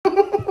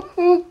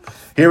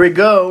Here we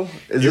go.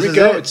 Here we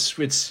go.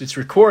 It's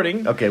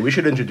recording. Okay, we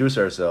should introduce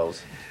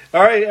ourselves.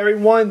 All right,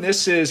 everyone.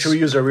 This is. Should we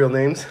use our real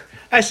names?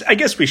 I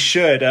guess we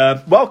should.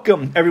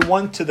 Welcome,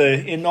 everyone, to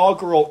the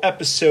inaugural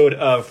episode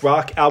of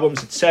Rock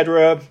Albums,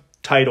 Etc.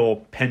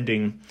 Title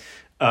pending.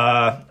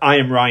 I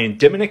am Ryan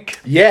Diminick.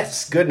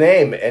 Yes, good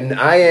name. And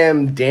I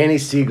am Danny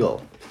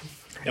Siegel.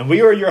 And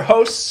we are your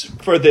hosts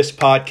for this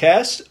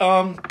podcast.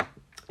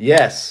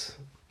 Yes.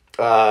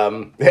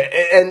 And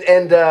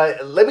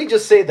let me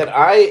just say that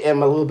I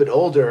am a little bit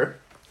older,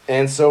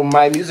 and so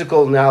my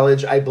musical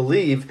knowledge, I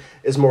believe,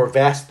 is more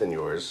vast than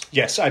yours.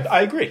 Yes,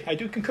 I agree. I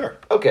do concur.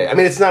 Okay, I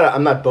mean, it's not.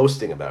 I'm not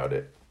boasting about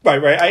it.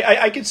 Right.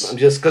 I could. I'm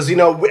just because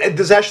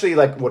there's actually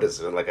what is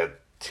it, like a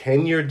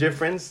 10-year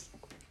difference?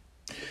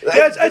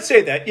 Yeah, I'd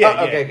say that.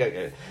 Yeah. Okay,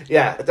 good.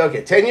 Yeah,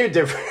 okay, 10-year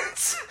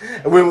difference.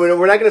 We're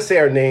not going to say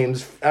our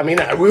names. I mean,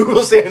 we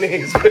will say our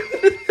names,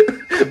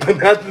 but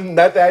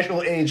not the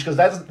actual age, because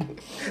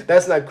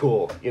that's not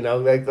cool,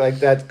 like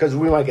that, because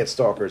we might get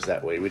stalkers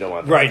that way. We don't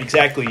want that. Right,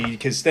 exactly,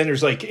 because then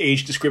there's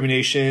age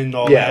discrimination,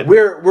 all that.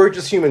 Yeah, we're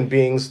just human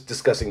beings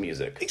discussing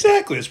music.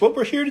 Exactly, it's what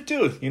we're here to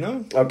do,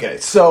 Okay,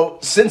 so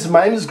since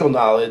my musical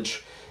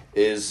knowledge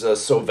is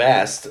so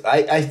vast,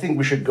 I think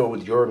we should go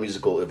with your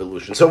musical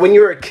evolution. So when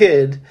you were a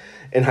kid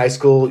in high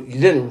school,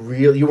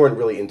 you weren't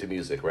really into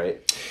music,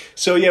 right?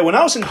 So yeah, when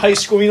I was in high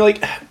school,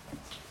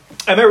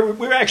 I remember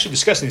we were actually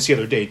discussing this the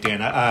other day,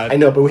 Dan. I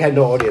know, but we had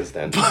no audience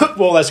then.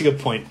 Well, that's a good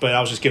point, but I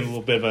was just giving a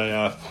little bit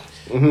of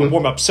a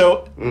warm up.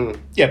 So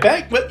yeah,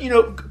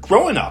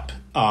 growing up,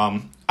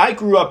 I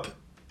grew up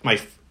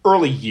my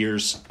early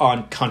years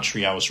on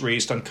country. I was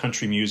raised on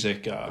country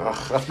music.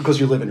 That's because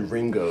you live in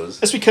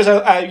Ringo's. That's because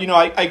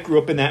I grew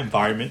up in that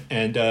environment,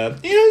 and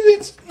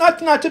it's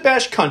not to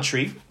bash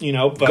country,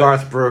 but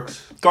Garth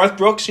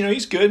Brooks,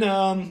 he's good.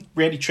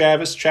 Randy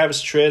Travis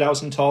Tritt, I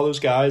was into all those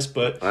guys,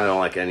 but I don't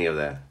like any of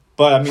that.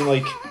 But I mean,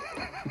 like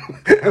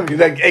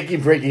Achy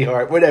Breaky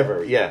Heart,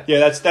 whatever. Yeah,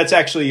 that's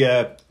actually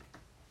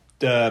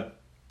Billy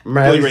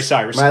Ray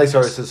Cyrus. Miley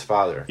Cyrus's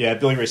father. Yeah,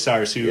 Billy Ray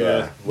Cyrus. Who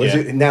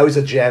now he's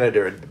a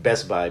janitor at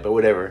Best Buy, but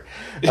whatever.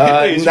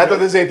 That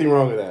there's anything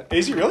wrong with that.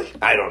 Is he really?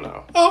 I don't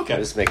know. Oh, okay. I'm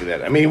just making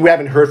that. I mean, we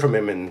haven't heard from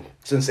him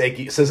since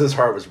his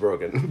heart was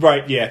broken.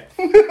 Right. Yeah.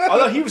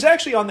 Although he was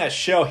actually on that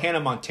show,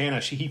 Hannah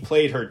Montana. He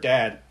played her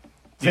dad.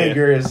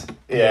 Figures.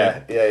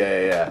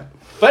 Yeah.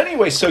 But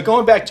anyway, so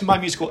going back to my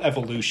musical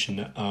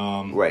evolution.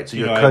 Right, so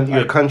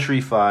you're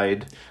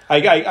country-fied.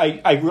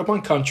 I grew up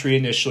on country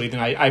initially. Then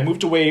I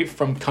moved away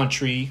from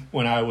country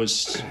when I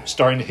was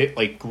starting to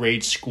hit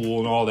grade school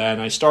and all that.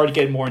 And I started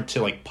getting more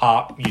into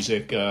pop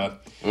music.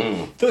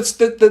 That's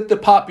the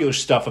popular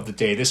stuff of the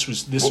day. This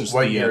was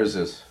what year is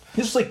this?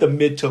 This is the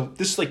mid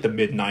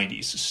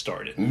 90s it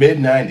started. Mid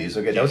 90s.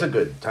 Okay, that was a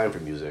good time for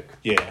music.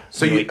 Yeah.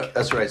 So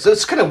that's right. So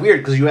it's kind of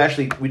weird because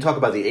we talk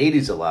about the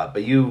 80s a lot,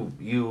 but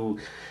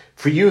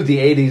for you, the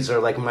 80s are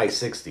like my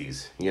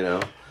 60s,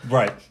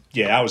 Right.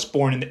 Yeah, I was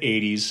born in the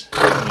 80s.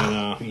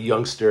 And,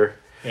 youngster.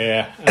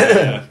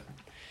 Yeah.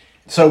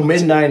 So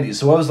mid-90s.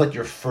 So what was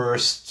your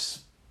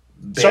first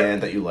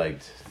band that you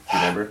liked? Do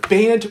you remember?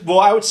 Band? Well,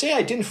 I would say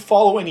I didn't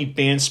follow any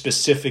band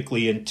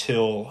specifically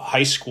until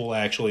high school,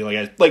 actually.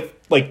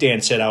 Like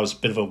Dan said, I was a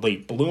bit of a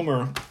late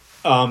bloomer.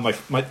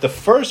 The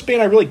first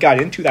band I really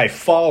got into that I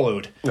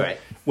followed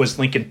was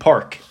Linkin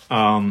Park.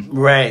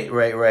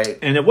 Right.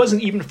 And it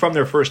wasn't even from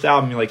their first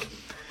album.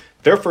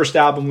 Their first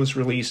album was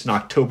released in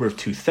October of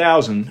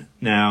 2000.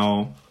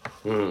 Now,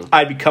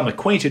 I'd become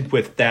acquainted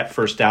with that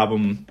first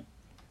album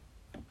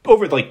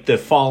over the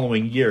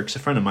following year because a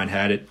friend of mine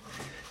had it,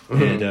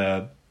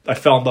 and I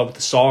fell in love with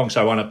the song,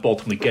 so I wound up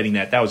ultimately getting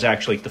that. That was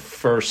actually the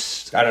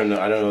first. I don't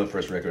know the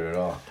first record at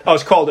all. Oh,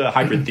 it's called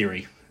Hybrid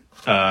Theory.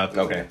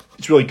 Okay,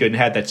 it's really good and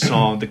had that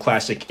song, the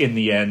classic "In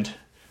the End."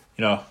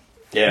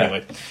 Yeah.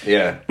 Anyway,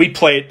 yeah. We'd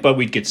play it, but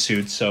we'd get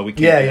sued, so we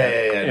can't.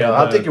 Yeah. No,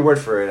 I'll take your word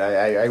for it.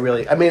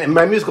 I mean,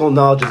 my musical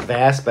knowledge is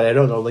vast, but I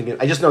don't know Linkin.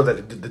 I just know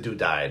that the dude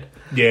died.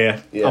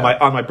 Yeah.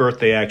 On my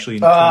birthday, actually,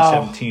 in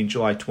 2017,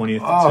 July 20th.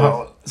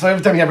 Oh, so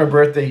every time you have a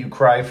birthday, you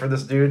cry for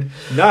this dude?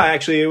 No,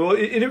 actually,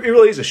 it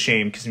really is a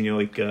shame because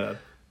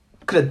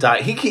could have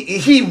died.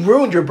 He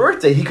ruined your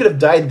birthday. He could have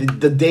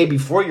died the day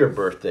before your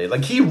birthday.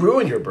 He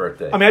ruined your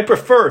birthday. I mean, I'd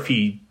prefer if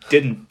he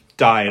didn't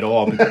die at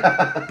all,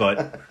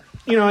 but.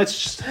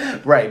 It's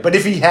just... Right, but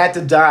if he had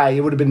to die, it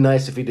would have been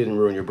nice if he didn't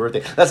ruin your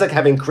birthday. That's like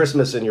having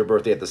Christmas and your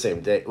birthday at the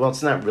same day. Well,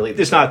 it's not really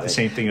the same thing. The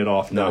same thing at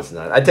all. No, it's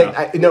not.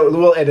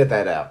 We'll edit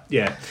that out.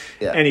 Yeah.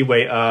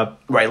 Anyway,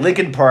 right,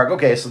 Linkin Park.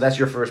 Okay, so that's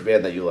your first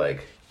band that you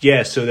like.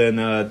 Yeah, so then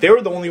they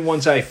were the only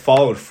ones I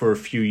followed for a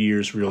few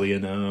years, really.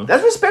 And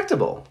that's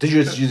respectable. Did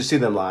you see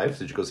them live?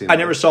 Did you go see them? I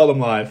never saw them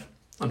live,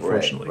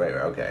 unfortunately. Right,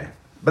 okay.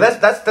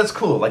 But that's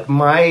cool.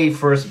 My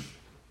first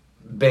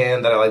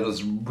band that I liked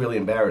was really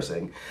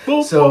embarrassing.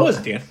 Well, what was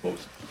it, Dan? What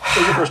was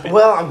your first band?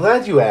 Well, I'm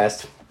glad you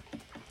asked.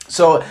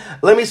 So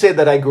let me say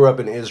that I grew up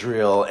in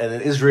Israel,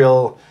 and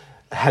Israel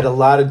had a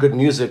lot of good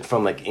music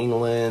from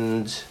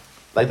England.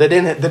 They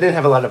didn't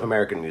have a lot of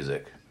American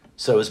music.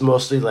 So it was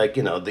mostly like,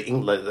 the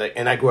England,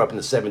 and I grew up in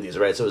the 70s,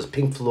 right? So it was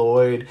Pink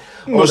Floyd.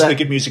 all Most of the that.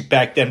 good music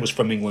back then was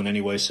from England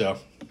anyway, so.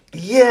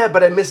 Yeah,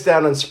 but I missed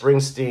out on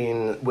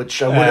Springsteen,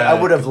 which I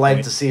would have good liked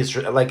point. to see.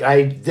 Like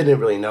I didn't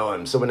really know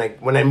him, so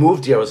when I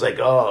moved here, I was like,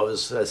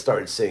 I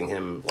started seeing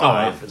him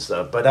live wow. and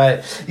stuff.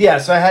 But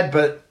so I had,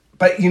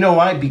 but you know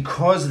why?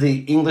 Because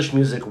the English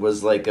music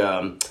was like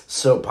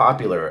so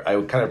popular,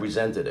 I kind of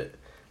resented it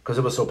because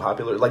it was so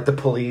popular. Like the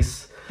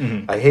Police,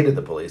 I hated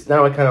the Police.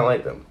 Now I kind of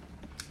like them.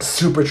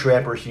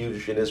 Supertramp were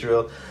huge in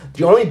Israel.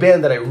 The only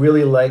band that I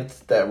really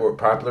liked that were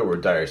popular were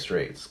Dire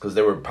Straits because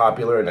they were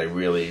popular and I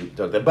really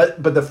dug them.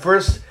 But the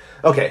first,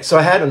 so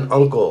I had an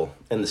uncle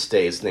in the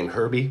States named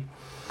Herbie,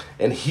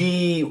 and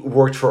he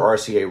worked for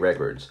RCA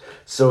Records.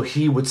 So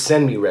he would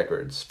send me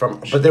records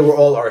but they were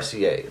all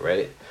RCA,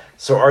 right?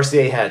 So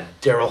RCA had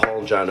Daryl Hall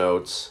and John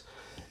Oates,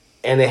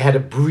 and they had a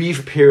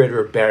brief period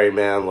where Barry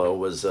Manilow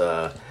was.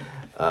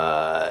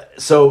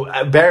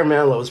 Barry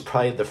Manilow was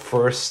probably the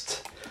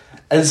first.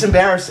 And it's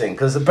embarrassing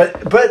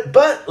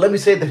but let me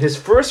say that his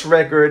first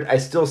record, I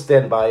still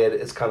stand by it.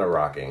 It's kind of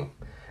rocking.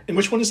 And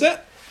which one is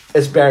that?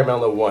 It's Barry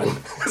Manilow 1.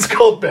 It's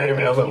called Barry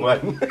Manilow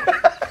 1.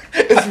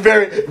 It's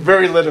very,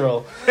 very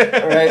literal.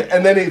 Right?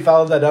 And then he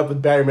followed that up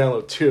with Barry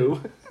Manilow 2.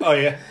 Oh,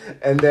 yeah.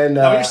 And then...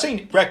 When you're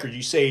saying record,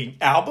 you say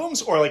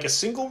albums or like a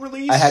single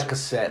release? I had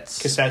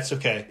cassettes. Cassettes,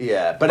 okay.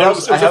 Yeah. But It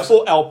was a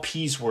full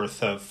LP's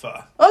worth of...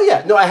 Oh,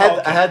 yeah. No, I had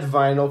okay. I had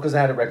vinyl because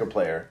I had a record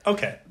player.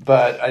 Okay.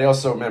 But I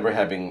also remember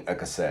having a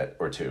cassette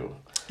or two.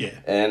 Yeah.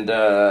 And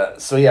Barry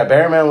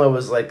Manilow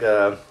was like...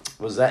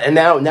 was that? And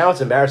now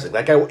it's embarrassing.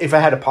 Like if I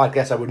had a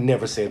podcast, I would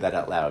never say that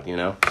out loud.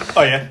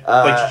 Oh yeah.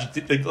 Like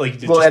you did We'll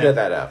just edit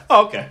now. that out.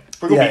 Oh, okay.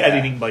 We're gonna be Yeah.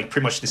 editing like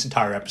pretty much this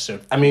entire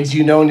episode. I mean, do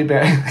you know any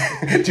Barry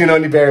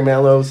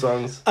Manilow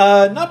songs?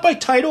 Not by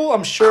title.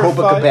 I'm sure.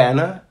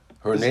 Copacabana.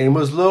 Her name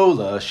was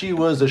Lola. She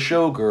was a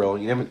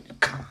showgirl.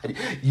 God,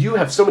 you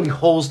have so many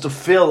holes to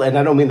fill, and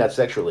I don't mean that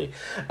sexually.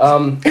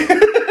 We'll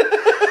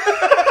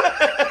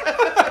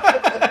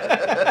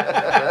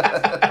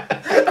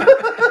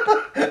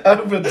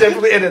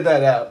definitely edit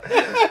that out.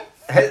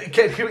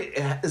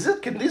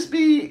 Can this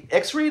be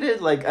X-rated?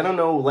 Like, I don't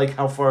know, like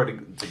how far to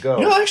go.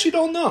 I actually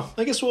don't know.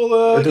 I guess we'll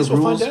find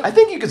out. I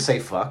think you could say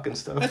fuck and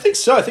stuff. I think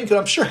so.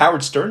 I'm sure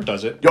Howard Stern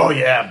does it. Oh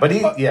yeah, but he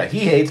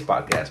hates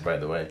podcasts, by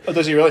the way. Oh,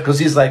 does he really? Because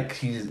he's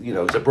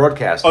a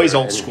broadcaster. Oh, he's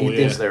old and school, He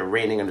thinks yeah. they're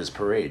raining on his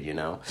parade,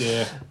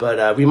 Yeah.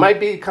 But we might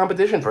be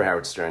competition for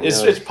Howard Stern.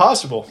 It's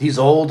possible. He's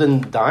old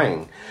and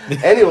dying.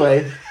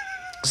 Anyway,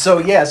 so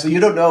you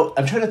don't know.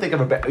 I'm trying to think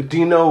of a. Do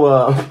you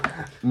know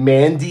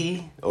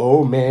Mandy?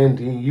 Oh,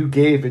 Mandy, you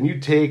gave and you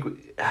take.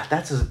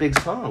 That's a big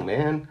song,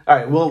 man. All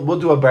right, we'll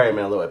do a Barry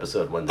Manilow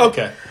episode one day.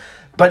 Okay.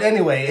 But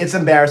anyway, it's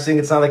embarrassing.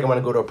 It's not like I want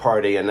to go to a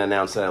party and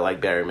announce that I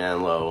like Barry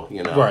Manilow,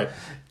 Right.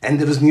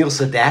 And there was Neil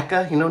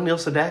Sedaka. You know Neil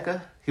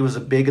Sedaka? He was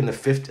a big in the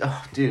 50s.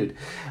 Oh, dude.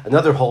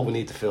 Another hole we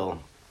need to fill.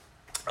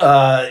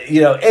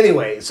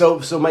 Anyway, so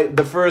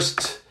the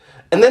first...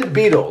 And then the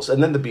Beatles.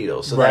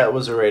 So Right. that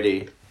was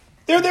already...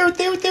 They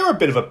were a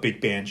bit of a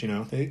big band,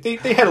 They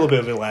had a little bit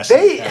of a lasting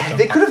impact on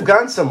They could have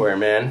gone somewhere,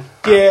 man.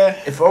 Yeah.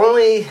 If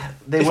only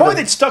If only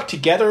they'd stuck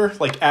together,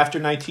 like after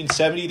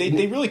 1970,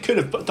 they really could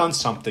have done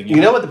something. You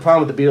know what the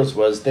problem with the Beatles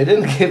was? They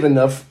didn't give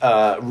enough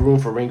room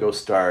for Ringo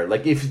Starr.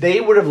 Like, if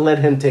they would have let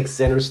him take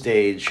center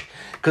stage...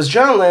 Because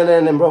John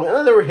Lennon and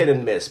Ringo, they were hit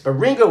and miss. But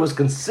Ringo was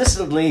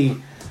consistently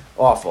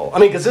awful. I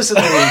mean,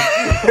 consistently...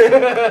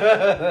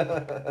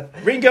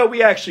 Ringo,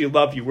 we actually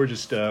love you. We're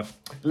just peace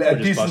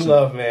busting. and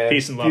love, man.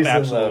 Peace and love,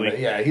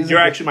 absolutely. Yeah, you're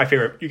actually my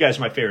favorite. You guys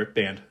are my favorite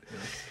band.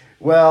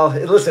 Well,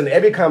 listen,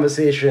 every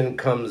conversation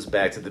comes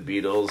back to the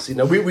Beatles.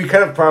 We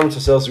kind of promised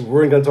ourselves we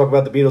weren't going to talk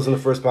about the Beatles in the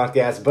first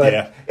podcast,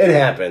 but it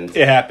happened.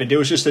 It happened. It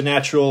was just a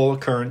natural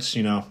occurrence,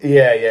 Yeah.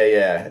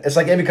 It's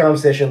like every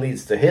conversation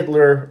leads to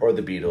Hitler or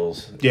the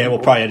Beatles. Yeah, we'll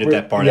probably edit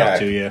that part out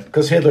too, yeah.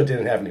 Because Hitler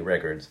didn't have any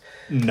records.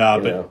 No,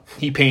 but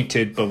he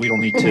painted, but we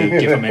don't need to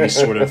give him any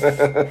sort of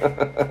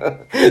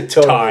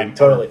time.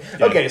 Totally.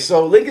 Yeah. Okay,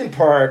 so Linkin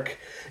Park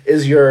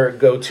is your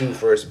go-to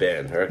first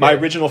band. Okay? My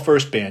original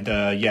first band,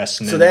 yes.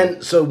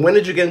 And So when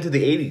did you get into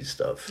the 80s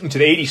stuff? into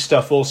the 80s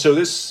stuff. Well,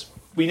 so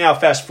we now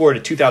fast forward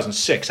to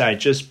 2006. I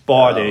just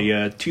bought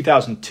a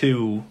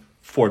 2002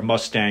 Ford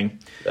Mustang.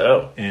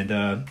 Oh. And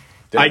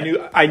I knew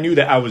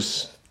that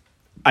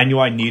I knew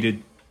I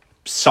needed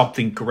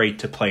something great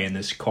to play in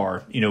this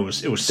car. It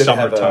was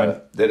summertime.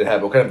 Did it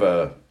have what kind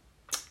of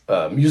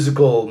a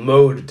musical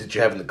mode did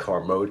you have in the car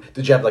mode?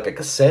 Did you have like a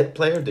cassette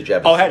player? Did you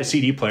have? I had a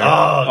CD player.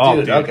 Oh,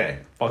 dude. Okay.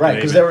 Fucking Right,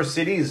 because there were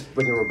CDs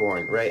when you were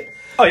born, right?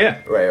 Oh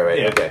yeah. Right.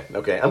 Yeah.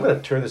 Okay. I'm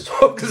gonna turn this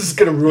off because this is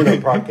gonna ruin our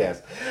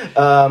podcast.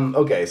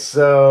 Okay,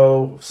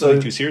 so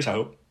Nothing too serious, I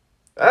hope.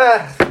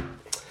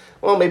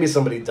 well, maybe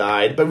somebody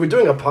died, but we're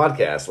doing a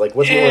podcast. Like,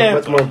 what's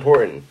Yeah. more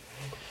important?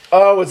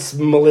 Oh, it's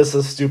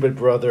Melissa's stupid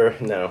brother.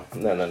 No.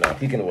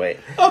 He can wait.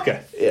 Okay.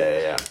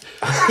 Yeah.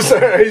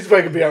 Sorry, he's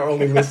probably gonna be our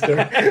only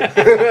listener.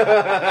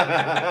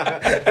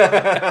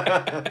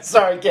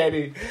 Sorry,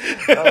 Kenny.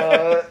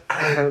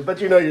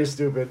 But you're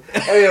stupid.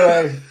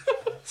 Anyway,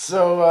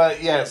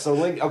 So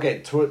Link. Okay,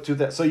 to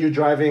that. So you're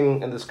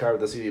driving in this car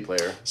with a CD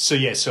player, So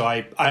yeah, so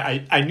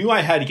I knew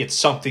I had to get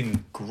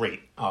something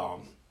great.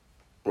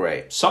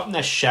 right? Something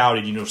that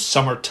shouted,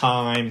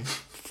 summertime,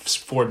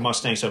 Ford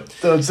Mustang. So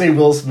Don't say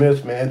Will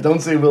Smith, man.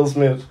 Don't say Will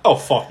Smith. oh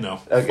fuck no,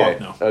 Okay. fuck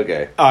no.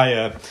 Okay.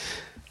 I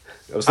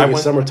was thinking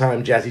went-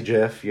 summertime, Jazzy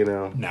Jeff.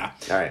 nah.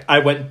 All right. I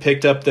went and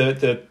picked up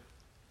the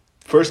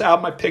first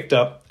album I picked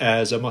up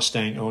as a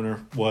Mustang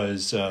owner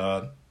was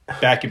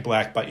Back in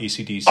Black by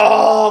AC/DC.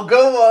 Oh,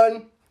 good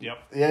one. Yep,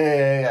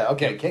 Yeah.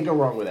 Okay, can't go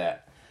wrong with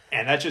that.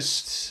 and that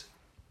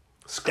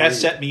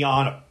set me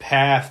on a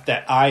path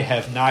that I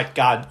have not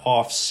gotten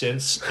off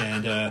since.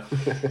 And a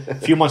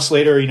few months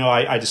later,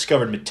 I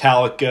discovered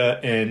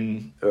Metallica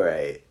and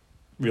Right.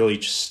 really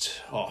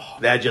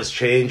That just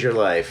changed your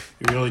life.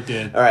 it really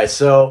did. All right,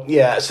 so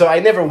I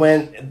never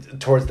went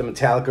towards the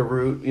Metallica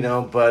route,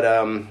 but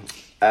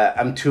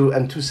I'm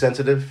too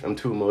sensitive. I'm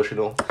too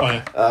emotional. Oh,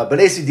 yeah. But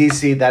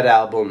AC/DC, that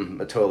album,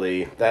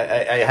 totally.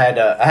 I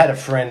had a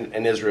friend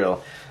in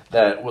Israel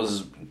that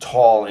was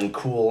tall and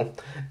cool,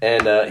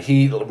 and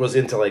he was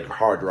into like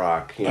hard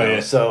rock, Oh, yeah.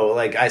 So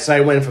I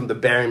went from the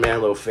Barry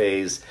Manilow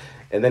phase,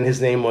 and then his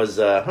name was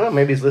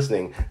maybe he's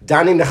listening,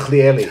 Danny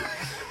Nachlieli.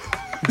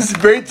 He's a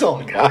very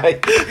tall guy.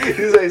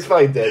 He's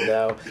probably dead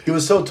now. He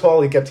was so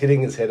tall he kept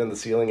hitting his head on the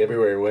ceiling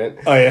everywhere he went.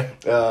 Oh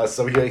yeah.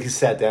 So he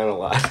sat down a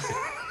lot.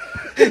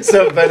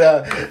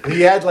 But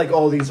he had like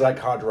all these like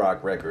hard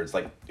rock records,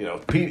 like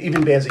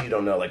even bands that you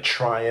don't know, like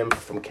Triumph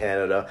from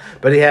Canada.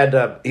 But he had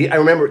I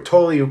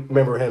totally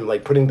remember him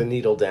like putting the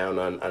needle down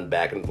on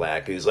Back in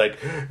Black. He's like,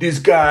 these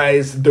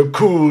guys, they're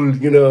cool,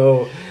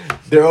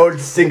 Their old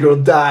singer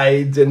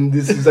died, and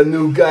this is a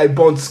new guy.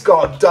 Bon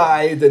Scott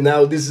died, and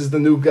now this is the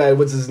new guy.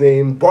 What's his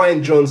name?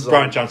 Brian Johnson.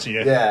 Brian Johnson,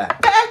 yeah. Yeah.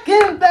 Back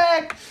in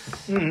Black.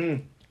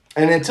 Mm-hmm.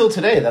 And until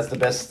today, that's the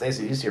best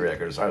AC/DC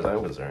record as far as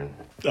I'm concerned.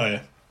 Oh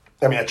yeah.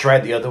 I mean, I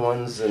tried the other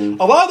ones, and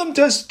A lot of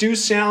them do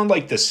sound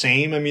like the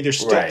same. I mean, they're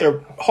still Right. they're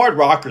hard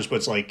rockers, but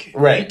it's like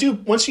Right.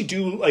 once you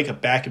do like a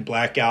Back in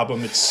Black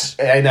album, it's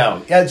I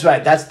know. Yeah, that's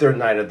right. That's their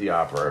Night of the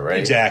Opera, right?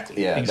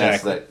 Exactly, Yeah,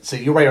 exactly. So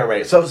you're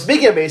right. So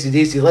speaking of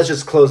AC/DC, let's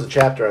just close the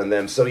chapter on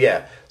them. So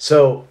yeah.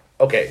 So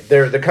okay,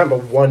 they're kind of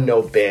a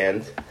one-note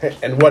band,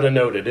 and what a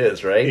note it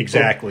is, right?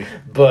 Exactly.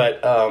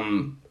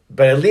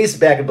 But at least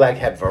Back in Black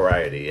had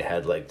variety. It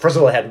had first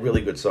of all, it had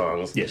really good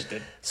songs. yes, it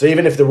did. So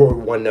even if they were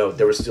one note,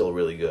 they were still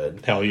really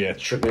good. Hell yeah.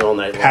 Shook me all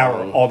night Power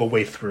long. all the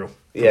way through. From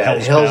Yeah,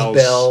 Hell's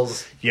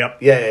Bells. Yep.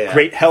 Yeah.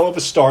 Great hell of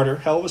a starter.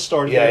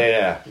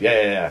 there.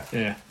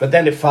 Yeah. But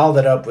then they followed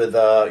it up with,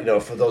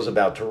 For Those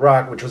About to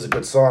Rock, which was a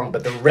good song.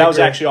 But the record, That was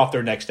actually off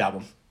their next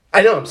album.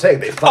 I know. I'm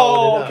saying they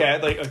followed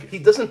it up. okay. He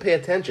doesn't pay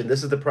attention.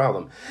 This is the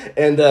problem.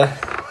 And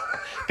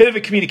Bit of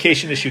a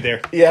communication issue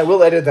there. yeah,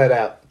 we'll edit that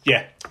out.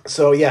 Yeah.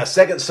 So yeah,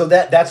 so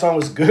that song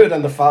was good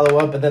on the follow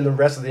up, and then the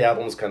rest of the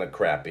album was kind of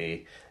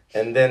crappy.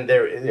 And then they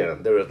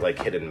were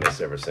like hit and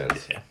miss ever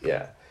since.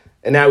 Yeah.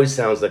 And now he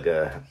sounds like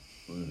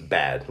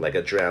like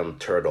a drowned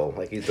turtle.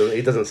 Like he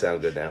doesn't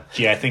sound good now.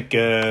 Yeah, I think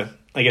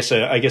I guess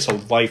a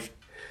life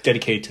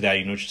dedicated to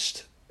that,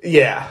 just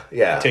Yeah.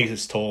 takes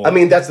its toll. I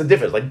mean, that's the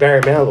difference. Like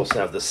Barry Manilow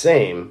sounds the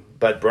same,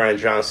 but Brian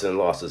Johnson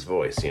lost his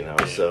voice.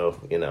 So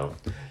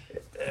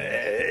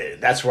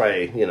that's why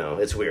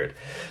it's weird.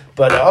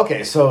 But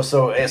okay, so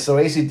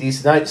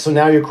AC/DC. So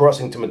now you're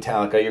crossing to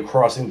Metallica. You're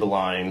crossing the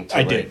line.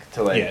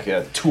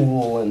 To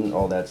Tool and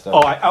all that stuff.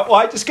 Oh,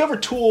 I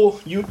discovered Tool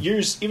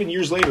years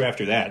later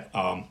after that.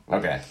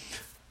 Okay.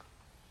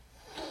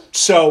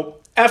 So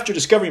after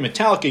discovering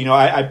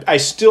Metallica, I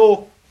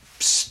still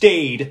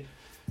stayed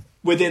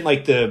within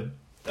like the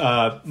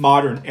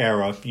modern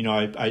era.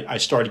 I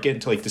started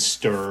getting to like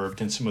Disturbed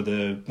and some of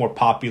the more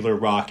popular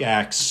rock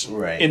acts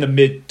Right. in the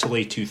mid to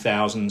late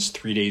 2000s.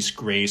 3 Days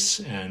Grace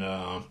and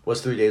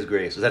What's 3 Days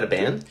Grace? Is that a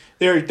band?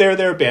 they're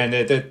a band.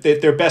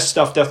 Their best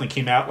stuff definitely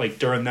came out like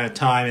during that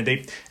time.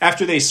 And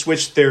after they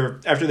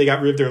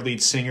got rid of their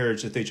lead singer,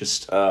 they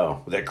just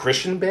Oh, that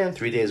Christian band,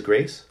 3 Days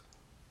Grace.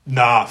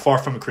 far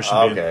from a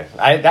Christian band.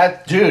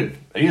 Okay.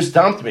 You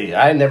stumped me.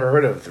 I had never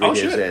heard of 3 Oh,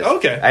 Days shit. Grace.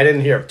 Okay. I didn't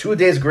hear of 2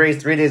 Days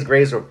Grace, 3 Days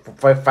Grace, or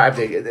 5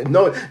 days.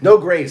 No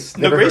Grace.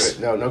 No Never heard Grace?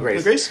 of it. No Grace.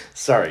 No Grace?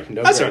 Sorry,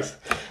 no That's Grace.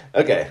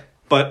 Okay.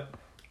 But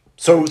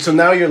So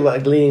now you're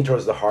like leaning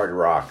towards the hard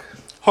rock.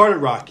 harder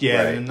rock,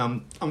 yeah. Right.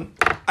 And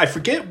I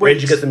forget where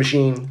Rage Against the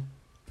Machine.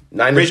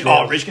 Rage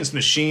Against the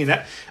Machine.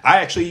 That I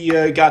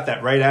actually got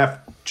that right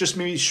after, just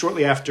maybe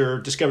shortly after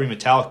discovering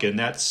Metallica, and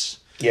that's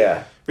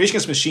Yeah. Rage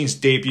Against the Machine's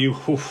debut.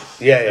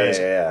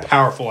 Yeah.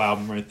 Powerful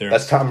album right there.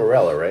 That's Tom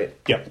Morello, right?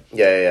 Yep.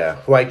 Yeah.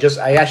 Who I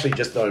actually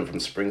just know him from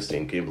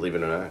Springsteen. Can you believe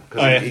it or not?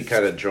 Because Oh, yeah. he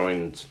kind of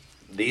joined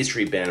the E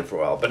Street Band for a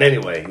while. But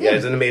anyway, yeah,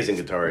 he's an amazing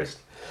guitarist.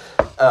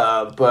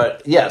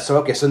 But yeah,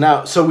 so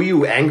were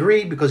you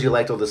angry because you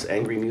liked all this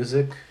angry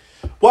music?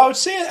 Well, I would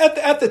say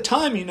at the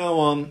time,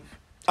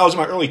 I was in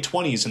my early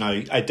 20s, and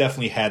I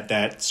definitely had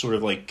that sort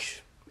of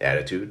like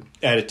Attitude.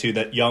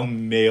 that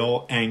young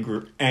male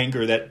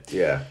anger that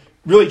Yeah.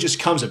 really just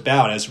comes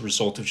about as a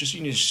result of just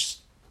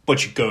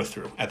what you go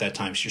through at that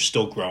time. So you're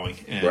still growing.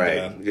 And, Right.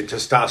 Your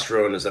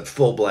testosterone is at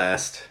full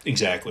blast.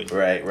 Exactly.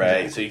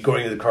 Right. So you're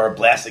going to the car,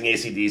 blasting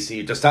AC/DC.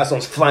 Your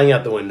testosterone's flying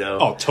out the window.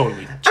 Oh,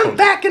 totally. I'm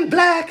back in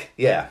black.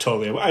 Yeah.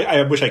 Totally.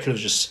 I wish I could have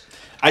just...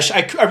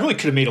 I really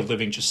could have made a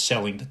living just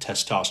selling the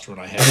testosterone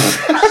I had.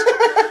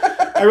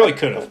 I really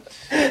could have.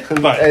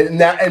 But And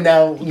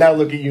now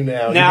look at you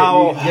now.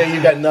 Now- you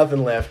got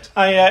nothing left.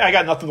 I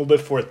got nothing to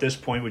live for at this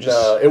point, which is...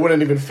 It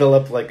wouldn't even fill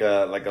up like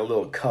a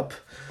little cup.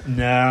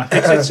 Nah.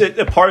 It's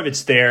a part of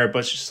it's there, but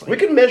it's just like... We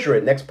can measure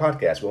it next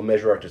podcast. We'll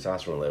measure our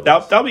testosterone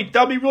levels.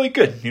 That'll be really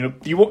good. You know,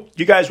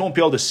 you guys won't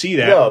be able to see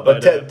that. No,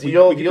 but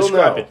you'll we can know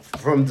describe it.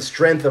 from the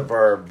strength of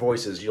our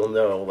voices. You'll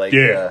know, like,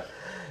 Yeah.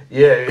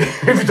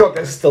 if you talk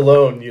like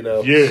Stallone, you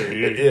know,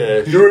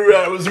 Yeah.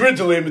 I was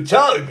originally in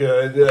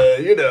Metallica,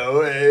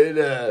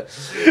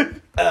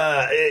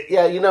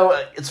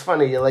 it's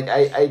funny. Like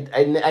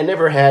I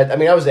never had. I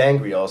mean, I was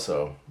angry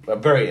also.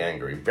 Very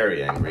angry,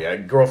 very angry.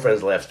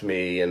 Girlfriends left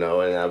me, and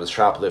I was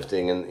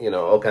shoplifting and,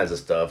 all kinds of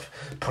stuff.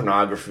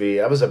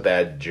 Pornography. I was a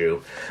bad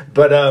Jew.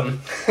 But I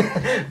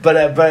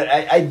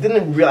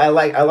didn't really,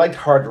 I liked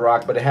hard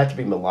rock, but it had to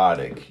be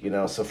melodic,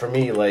 So for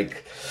me,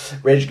 like,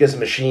 Rage Against the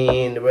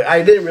Machine,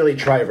 I didn't really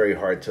try very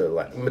hard to,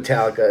 like,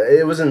 Metallica.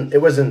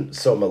 It wasn't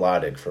so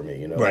melodic for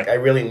me, Right. Like, I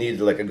really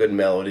needed, like, a good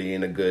melody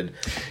and a good,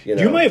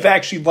 You might have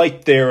actually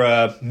liked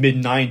their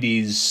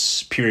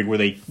mid-90s period where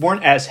they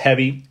weren't as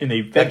heavy and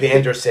they... Like the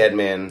Enter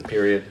Sandman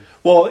period.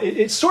 Well,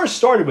 it sort of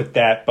started with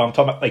that, but I'm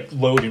talking about like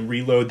Load and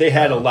Reload. They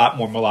had a lot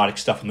more melodic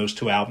stuff in those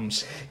two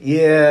albums.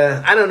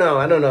 Yeah, I don't know.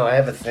 I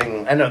have a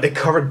thing. I know they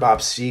covered Bob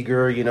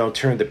Seger,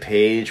 Turn the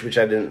Page, which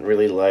I didn't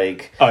really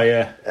like. Oh,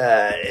 yeah.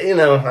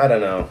 I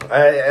don't know.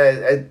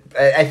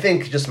 I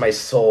think just my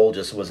soul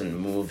just wasn't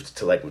moved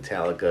to like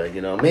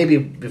Metallica. Maybe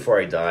before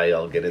I die,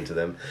 I'll get into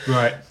them.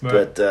 Right.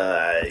 But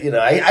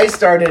I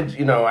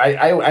started.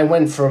 I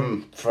went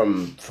from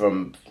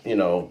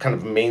kind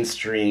of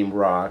mainstream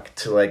rock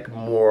to like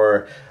more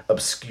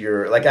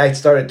obscure. Like I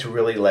started to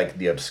really like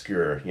the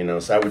obscure,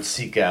 so I would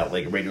seek out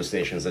like radio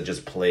stations that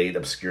just played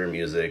obscure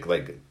music.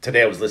 Like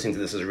today I was listening to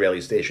this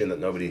Israeli station that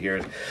nobody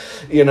hears,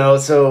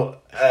 so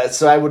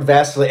I would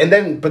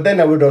vacillate. But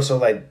then I would also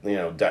like,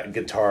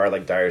 guitar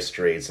like Dire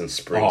Straits and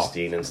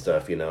Springsteen and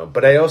stuff,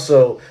 But I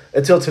also,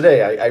 until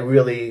today, I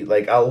really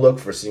like, I'll look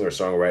for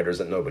singer-songwriters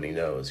that nobody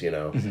knows,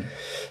 Mm-hmm.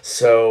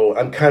 So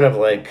I'm kind of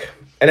like,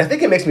 and I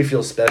think it makes me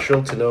feel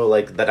special to know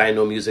like that I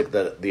know music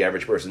that the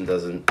average person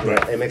doesn't.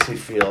 Right. It makes me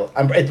feel,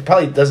 it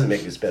probably doesn't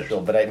make me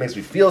special, but it makes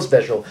me feel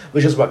special,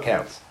 which is what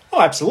counts. Oh,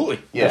 absolutely.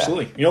 Yeah.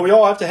 Absolutely. We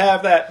all have to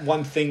have that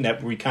one thing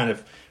that we kind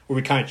of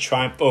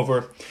triumph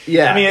over.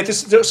 Yeah. I mean,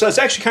 so it's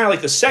actually kind of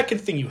like the second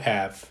thing you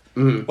have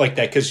like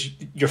that, because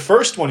your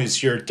first one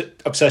is your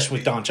obsession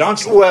with Don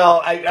Johnson.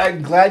 Well,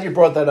 I'm glad you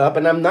brought that up,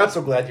 and I'm not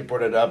so glad you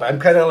brought it up. I'm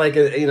kind of like,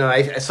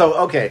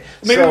 okay.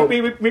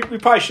 Maybe we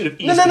probably should have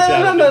eased No, this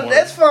out a bit more.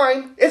 that's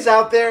fine. It's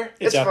out there.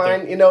 It's out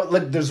fine. there.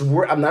 Look,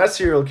 I'm not a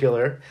serial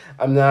killer.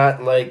 I'm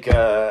not like,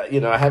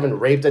 I haven't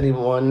raped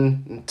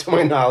anyone to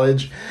my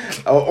knowledge,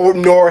 or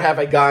nor have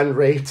I gotten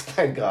raped.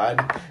 Thank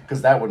God,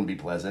 because that wouldn't be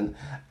pleasant.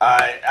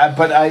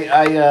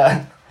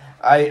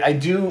 I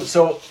do.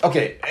 So,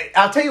 okay,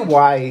 I'll tell you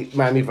why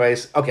Miami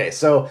Vice. Okay,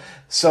 so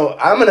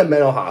I'm in a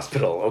mental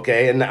hospital,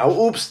 okay? And now,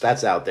 oops,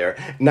 that's out there.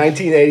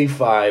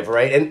 1985,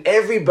 right? And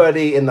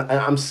everybody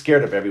I'm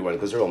scared of everyone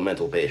because they're all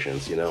mental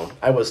patients,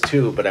 I was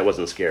too, but I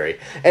wasn't scary.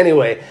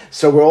 Anyway,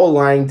 so we're all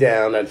lying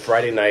down on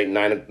Friday night,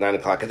 9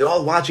 o'clock, and they're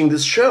all watching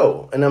this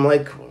show. And I'm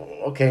like,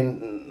 okay,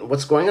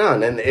 what's going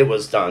on? And it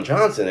was Don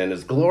Johnson and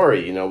his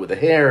glory, with the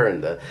hair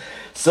and the...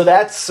 So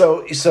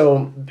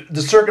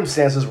the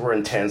circumstances were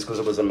intense because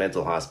it was a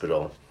mental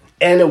hospital.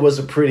 And it was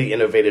a pretty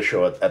innovative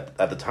show at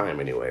the time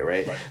anyway,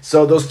 right?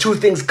 So those two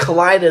things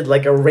collided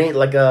like a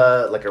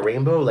rainbow,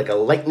 like a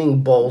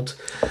lightning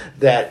bolt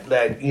that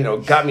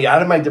got me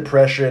out of my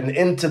depression,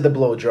 into the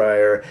blow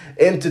dryer,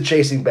 into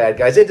chasing bad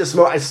guys, into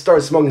smoke. I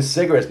started smoking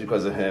cigarettes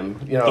because of him.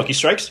 Lucky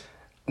Strikes?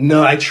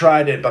 No, I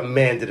tried it, but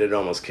man, did it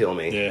almost kill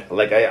me. Yeah.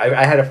 Like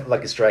I had a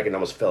lucky strike and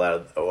almost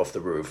fell off the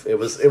roof. It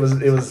was.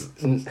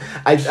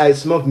 I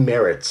smoked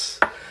Merits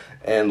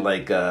and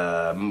like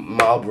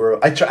Marlboro.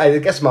 I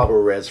guess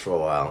Marlboro Reds for a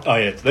while. Oh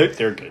yeah,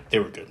 they're good. They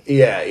were good.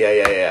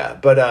 Yeah.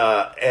 But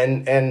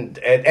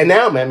and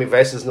now Miami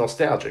Vice is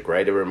nostalgic,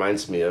 right? It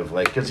reminds me of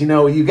like, because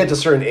you get to a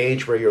certain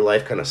age where your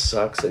life kind of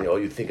sucks and all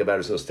you think about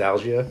is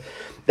nostalgia.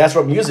 That's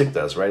what music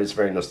does, right? It's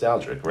very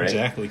nostalgic, right?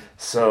 Exactly.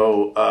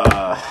 So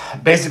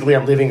basically,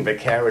 I'm living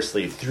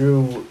vicariously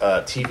through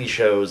TV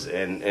shows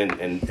and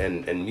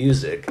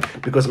music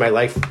because my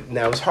life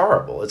now is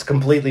horrible. It's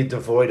completely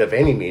devoid of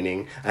any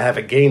meaning. I have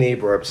a gay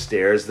neighbor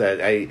upstairs that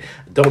I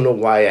don't know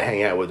why I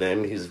hang out with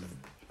him. Is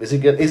he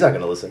good? He's not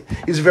going to listen.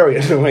 He's very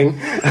annoying.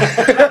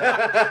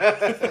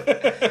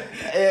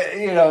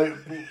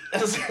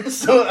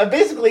 So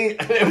basically,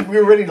 we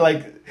were ready to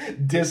like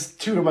diss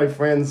two of my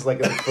friends like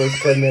in the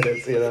first 10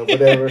 minutes,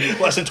 whatever.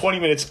 Less than 20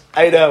 minutes.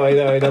 I know.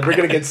 I'm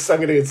gonna get sued,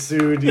 We're going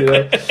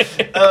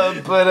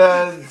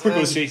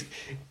to see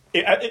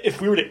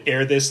if we were to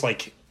air this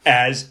like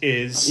As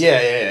Is.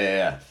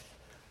 Yeah.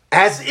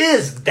 As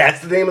Is.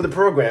 That's the name of the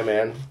program,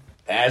 man.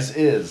 As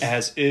Is.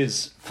 As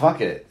Is.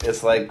 Fuck it.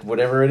 It's like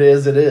whatever it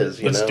is,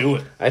 Let's do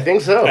it. I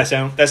think so.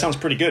 That sounds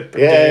pretty good.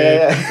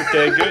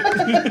 Pretty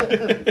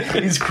good.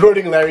 He's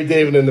quoting Larry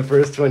David in the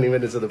first 20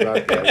 minutes of the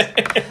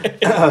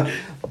podcast.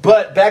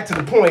 But back to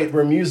the point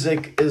where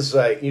music is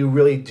like, you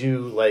really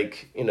do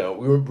like,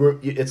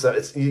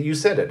 it's you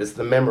said it. It's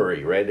the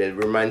memory, right? It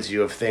reminds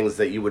you of things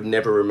that you would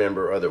never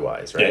remember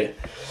otherwise, right?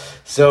 Yeah.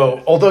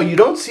 So, although you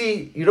don't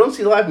see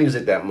live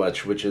music that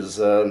much, which is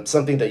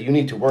something that you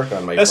need to work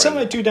on, my friend. That's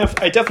something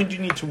I definitely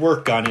do need to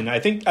work on, and I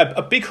think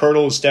a big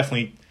hurdle is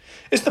definitely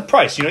it's the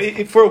price.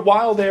 For a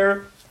while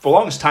there, for the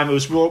longest time, it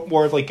was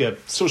more of like a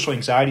social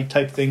anxiety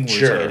type thing, where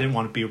sure. I didn't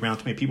want to be around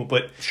too many people.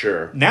 But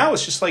sure, now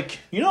it's just like,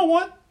 you know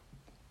what?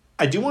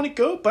 I do want to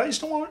go, but I just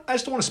don't want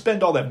to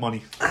spend all that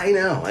money. I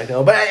know,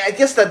 but I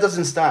guess that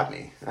doesn't stop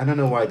me. I don't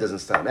know why it doesn't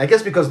stop me. I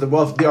guess because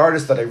the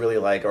artists that I really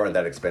like aren't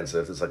that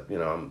expensive. It's like,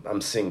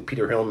 I'm seeing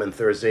Peter Hillman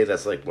Thursday.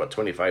 That's like what,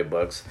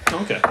 $25.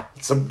 Okay.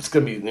 So it's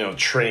gonna be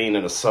train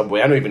and a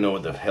subway. I don't even know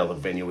what the hell the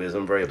venue is.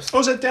 I'm very upset. Oh,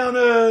 is that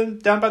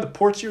down by the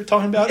ports you were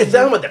talking about? It's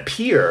down by the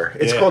pier.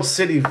 It's called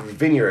City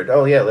Vineyard.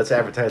 Oh yeah, let's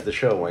advertise the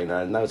show. Why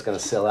not? Now it's gonna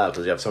sell out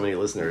because you have so many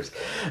listeners.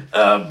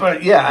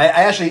 But yeah, I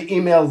actually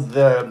emailed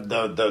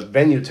the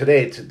venue today.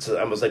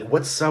 I was like,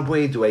 what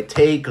subway do I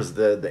take? Because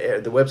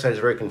the website is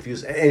very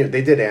confused. Anyway,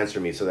 they did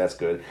answer me, so that's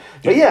good.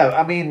 But yeah,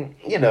 I mean,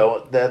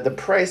 the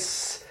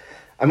price.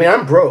 I mean,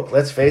 I'm broke.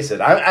 Let's face it.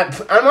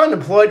 I'm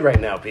unemployed right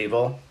now,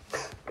 people.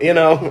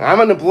 I'm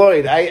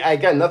unemployed. I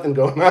got nothing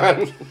going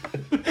on.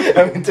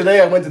 I mean,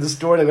 today I went to the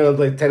store and I'm going to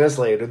play tennis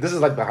later. This is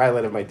like the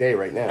highlight of my day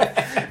right now.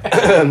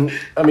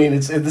 I mean,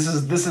 this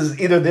is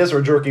either this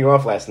or jerking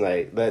off last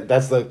night.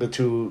 That's like the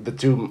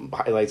two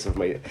highlights of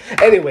my.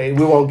 Anyway,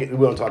 we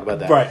won't talk about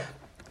that. Right.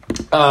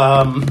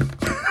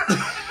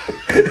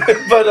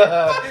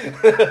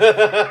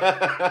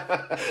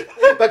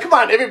 But come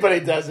on, everybody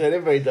does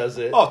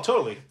it. Oh,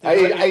 totally.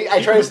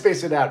 I try to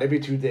space it out every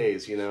 2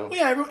 days, Well,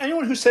 yeah,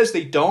 anyone who says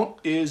they don't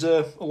is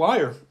a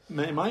liar.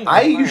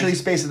 I usually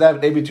space it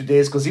out every 2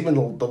 days because even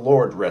the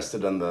Lord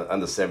rested on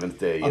the seventh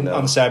day. On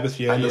the Sabbath,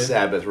 yeah. On the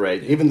Sabbath,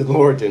 right? Even the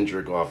Lord didn't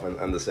jerk off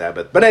on the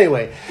Sabbath. But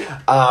anyway,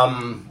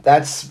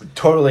 that's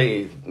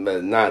totally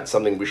not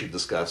something we should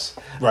discuss.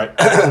 Right.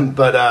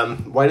 But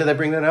why did I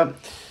bring that up?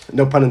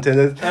 No pun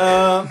intended.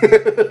 No,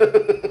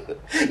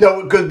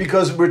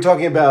 because we're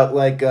talking about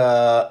like,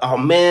 oh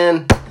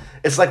man,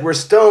 it's like we're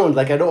stoned.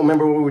 Like I don't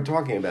remember what we were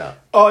talking about.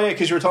 Oh yeah,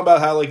 because you were talking about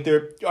how like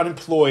they're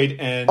unemployed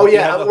and. Oh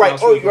yeah, right.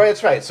 Oh, right.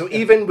 That's right. So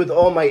even with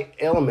all my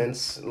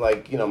ailments,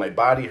 like my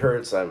body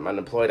hurts, I'm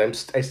unemployed.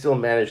 I still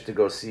manage to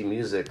go see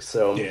music.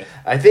 So yeah.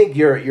 I think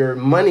your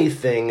money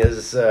thing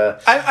is.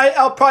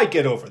 I'll probably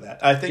get over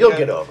that. I think you'll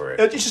get over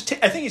it. I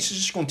think it's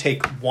just going to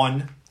take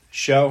one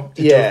show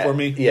to do it for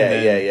me.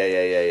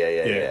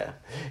 Yeah.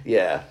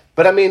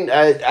 But I mean,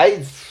 I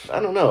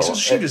don't know.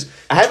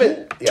 I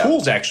haven't.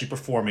 Tool's actually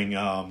performing.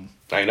 I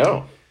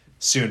know.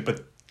 Soon,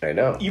 but I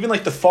know. Even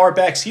like the far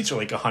back seats are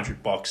like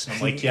 $100. And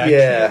I'm like,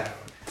 yeah.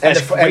 And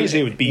as crazy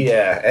it would be.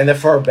 Yeah, and the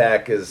far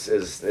back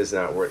is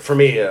not worth. For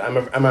me, I'm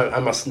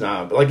a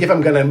snob. Like if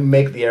I'm gonna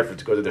make the effort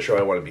to go to the show,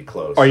 I want to be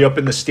close. Are you up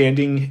in the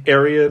standing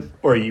area,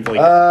 or are you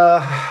like?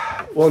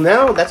 Well,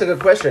 now that's a good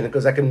question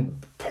because I can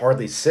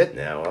hardly sit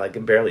now. I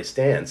can barely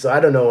stand, so I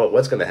don't know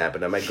what's going to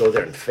happen. I might go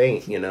there and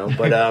faint,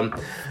 But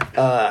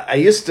I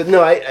used to.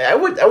 No, I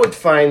would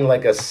find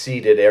like a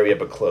seated area,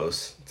 but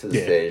close to the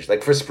stage,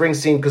 like for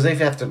Springsteen, because they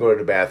have to go to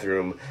the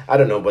bathroom. I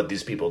don't know what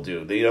these people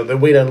do. They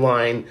wait in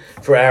line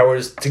for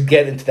hours to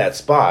get into that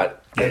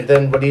spot, and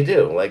then what do you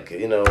do? Like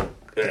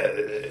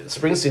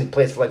Springsteen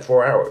plays for like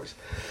 4 hours,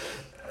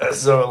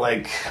 so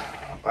like.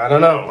 I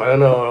don't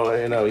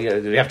know.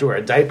 You have to wear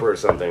a diaper or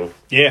something.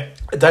 Yeah,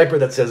 a diaper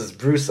that says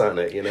Bruce on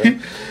it.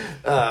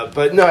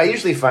 But no, I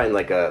usually find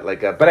like a.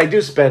 But I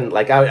do spend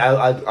like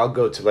I'll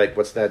go to like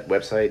what's that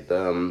website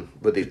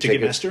with the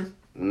Ticketmaster.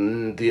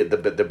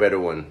 The better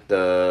one.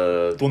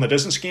 The one that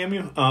doesn't scam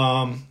you.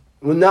 Well,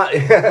 not.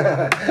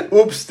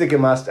 Oops,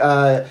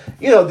 Ticketmaster.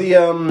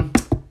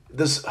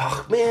 This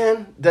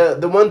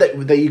the one that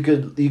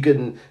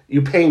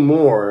you pay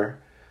more,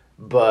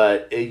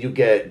 but you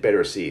get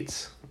better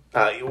seats.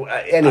 Anyway,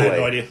 I have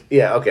no idea.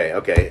 Yeah,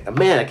 okay.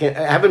 Man, I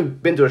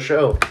haven't been to a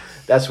show.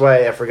 That's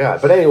why I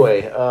forgot. But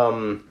anyway,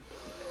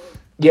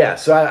 yeah.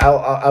 So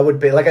I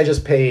would pay. Like I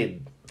just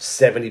paid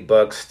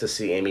 $70 to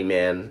see Amy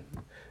Mann.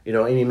 You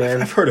know Amy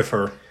Mann? I've heard of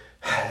her.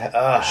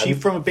 She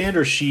from a band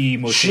or she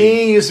mostly?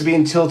 She used to be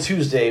Until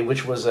Tuesday,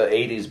 which was an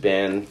 80s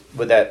band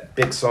with that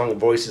big song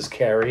Voices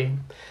Carry,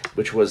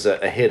 which was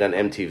a hit on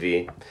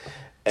MTV.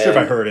 Sure, if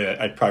I heard it,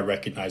 I'd probably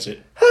recognize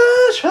it.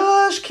 Hush,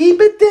 hush, keep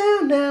it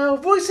down now.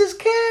 Voices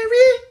carry.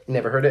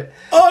 Never heard it?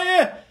 Oh,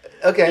 yeah.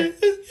 Okay.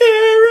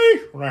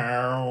 Eerie.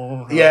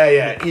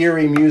 Yeah.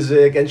 Eerie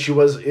music, and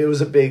it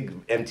was a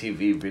big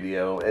MTV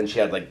video, and she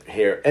had like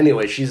hair.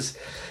 Anyway, she's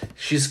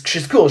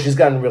cool. She's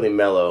gotten really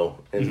mellow,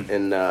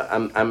 and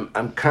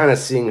I'm kind of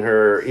seeing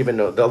her. Even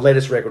though the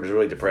latest record is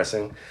really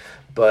depressing,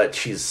 but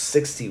she's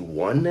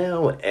 61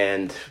 now,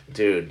 and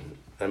dude,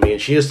 I mean,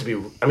 she used to be.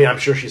 I mean, I'm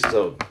sure she's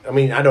still. I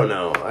mean, I don't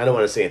know. I don't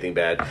want to say anything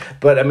bad,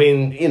 but I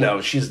mean, you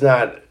know, she's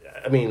not.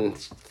 I mean,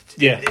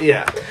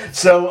 yeah.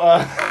 So,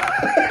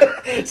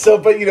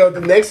 but you know,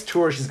 the next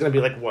tour she's gonna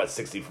be like what,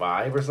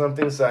 65 or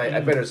something. So I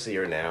better see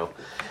her now.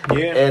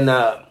 Yeah, and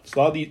it's a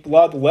lot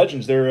of the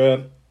legends.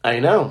 They're. I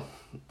know.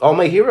 All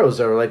my heroes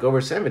are like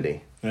over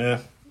 70. Yeah.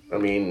 I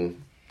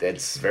mean,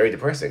 it's very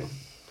depressing.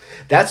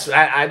 That's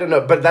I don't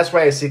know, but that's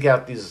why I seek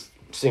out these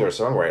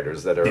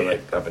singer-songwriters that are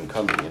like up and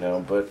coming, you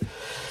know. But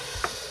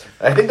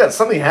I think that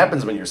something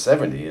happens when you're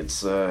 70.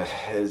 It's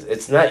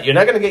not, you're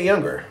not going to get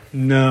younger.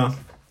 No.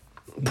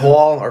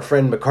 Paul, our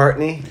friend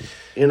McCartney,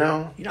 you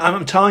know.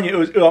 I'm telling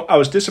you, I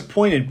was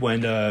disappointed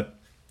when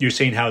you're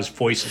saying how his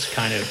voice is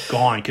kind of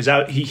gone, because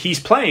he's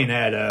playing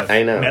at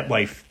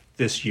MetLife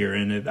this year,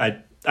 and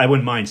I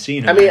wouldn't mind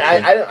seeing him. I mean,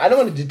 I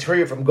don't want to deter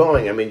you from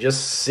going. I mean,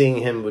 just seeing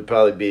him would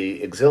probably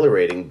be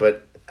exhilarating,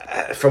 but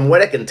from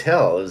what I can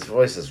tell, his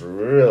voice is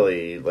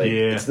really like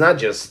it's not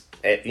just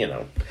you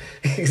know.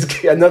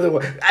 He's another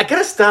one. I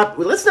gotta stop.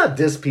 Let's not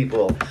diss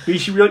people. We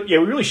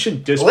really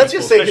shouldn't diss. Let's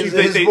people, just say his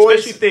voice,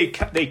 especially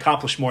if they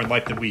accomplish more in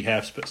life than we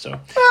have. But so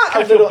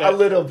a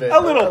little bit.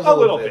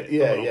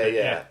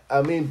 Yeah.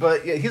 I mean,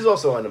 but he's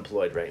also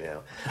unemployed right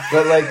now.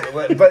 But like,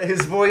 but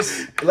his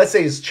voice. Let's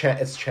say it's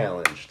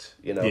challenged.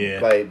 You know,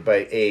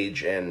 by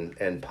age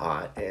and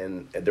pot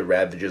and the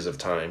ravages of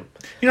time.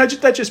 You know,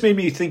 that just made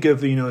me think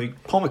of, you know,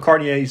 like Paul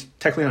McCartney. He's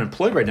technically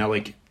unemployed right now.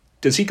 Like,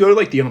 does he go to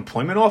like the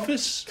unemployment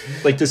office?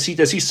 Like, does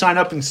he sign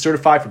up and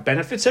certify for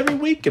benefits every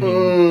week? I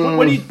mean,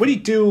 what do you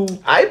do?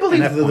 I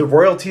believe the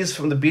royalties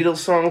from the Beatles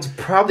songs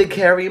probably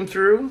carry him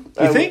through.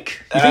 You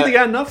think? You think they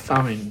got enough?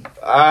 I mean,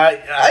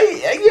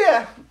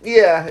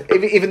 yeah.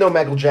 Even though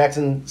Michael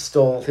Jackson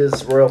stole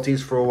his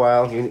royalties for a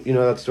while, you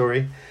know that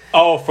story.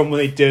 Oh, from when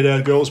they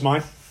did Girl Is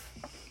Mine?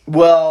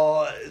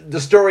 Well,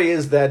 the story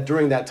is that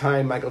during that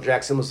time, Michael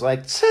Jackson was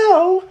like,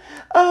 so,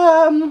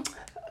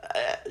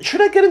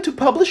 should I get into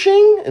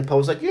publishing? And Paul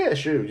was like, yeah,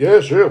 sure.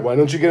 Why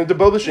don't you get into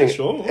publishing? Yeah,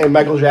 sure. And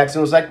Michael Jackson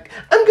was like,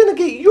 I'm going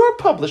to get your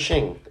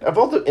publishing.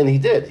 And he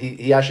did.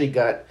 He actually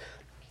got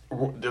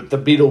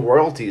the Beatle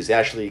royalties. He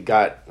actually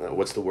got,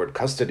 what's the word,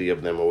 custody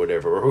of them or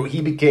whatever. Or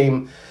he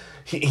became,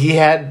 he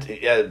had,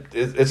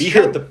 it's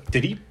true.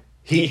 Did he?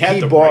 He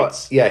had the bought,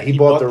 rights. Yeah, he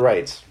bought the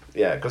rights.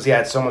 Yeah, because he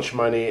had so much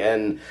money,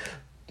 and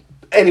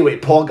anyway,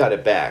 Paul got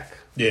it back.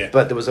 Yeah,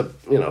 but there was a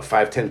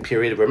 5-10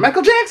 period where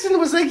Michael Jackson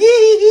was like, hee,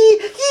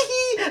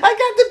 I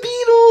got the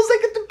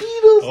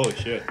Beatles. Oh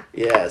shit.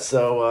 Yeah.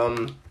 So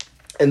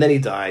and then he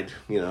died.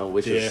 You know,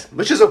 which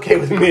is okay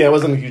with me. I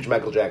wasn't a huge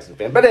Michael Jackson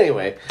fan, but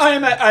anyway,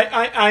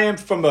 I am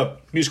from a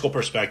musical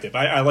perspective.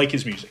 I like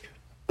his music.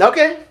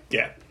 Okay.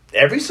 Yeah.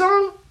 Every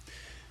song.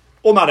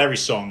 Well, not every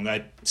song.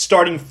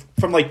 Starting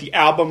from like the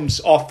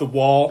albums Off the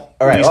Wall,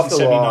 all right, Off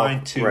the Wall,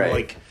 to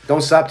like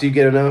Don't Stop Till You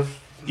Get Enough.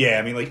 Yeah,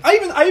 I mean, like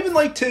I even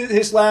liked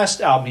his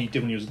last album he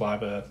did when he was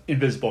live,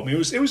 Invisible. I mean,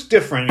 it was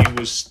different. I mean,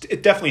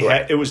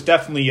 it was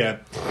definitely a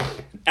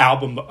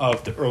album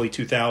of the early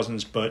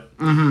 2000s, but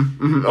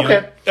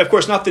okay, of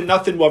course,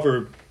 nothing will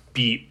ever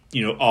beat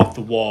Off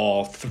the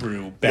Wall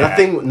through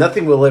Bad.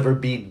 Nothing will ever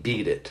beat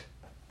It.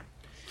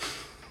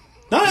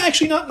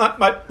 Not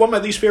one of my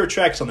least favorite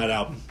tracks on that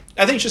album.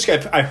 I think it's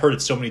just I've heard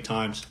it so many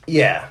times.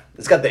 Yeah.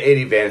 It's got the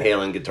Eddie Van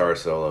Halen guitar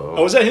solo.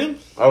 Oh, is that him?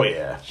 Oh,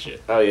 yeah.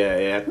 Shit. Oh,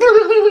 yeah.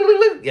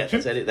 Yeah,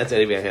 that's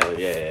Eddie Van Halen.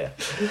 Yeah.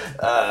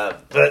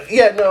 But,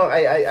 yeah, no,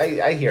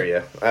 I hear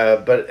you.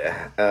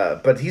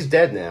 But he's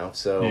dead now,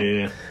 so...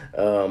 Yeah.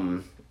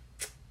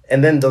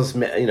 And then those,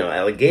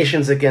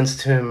 allegations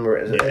against him,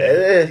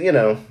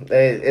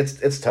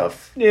 it's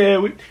tough. Yeah,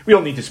 we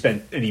don't need to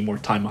spend any more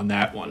time on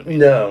that one.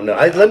 No.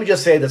 Let me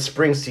just say that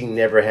Springsteen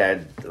never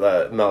had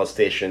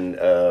molestation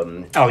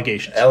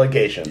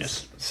allegations.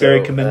 Yes. So,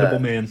 very commendable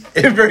man.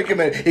 Very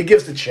commendable. He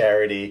gives to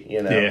charity,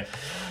 Yeah.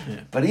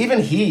 But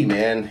even he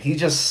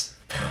just...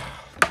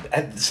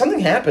 Something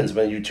happens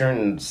when you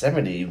turn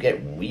 70. You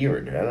get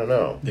weird. I don't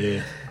know.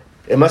 Yeah.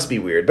 It must be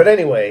weird. But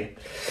anyway...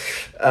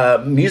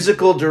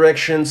 musical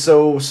direction.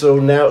 So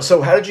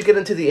how did you get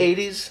into the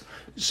 80s?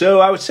 So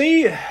I would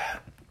say,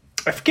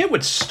 I forget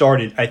what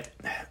started. I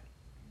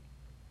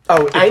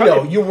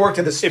know. You worked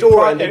at the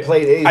store and they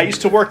played 80s. I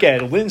used to work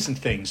at Lynn's and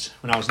Things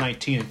when I was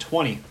 19 and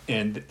 20.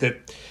 And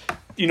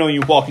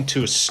you walk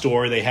into a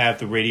store, they have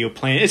the radio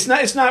playing. It's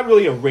not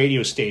really a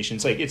radio station.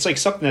 It's like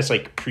something that's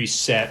like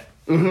preset.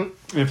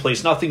 Mm-hmm. And it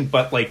plays nothing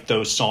but like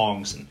those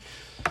songs. And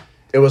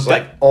it was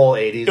all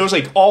 80s. It was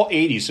like all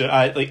 80s. So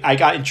I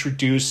got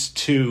introduced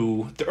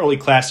to the early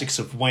classics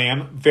of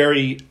Wham.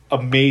 Very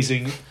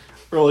amazing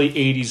early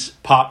 80s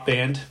pop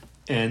band.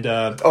 And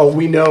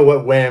we know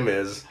what Wham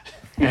is.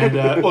 And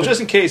well,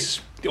 just in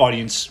case the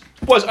audience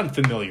was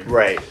unfamiliar.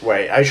 Right.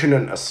 I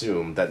shouldn't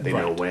assume that they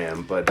know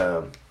Wham, but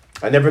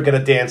I Never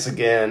Gonna Dance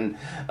Again,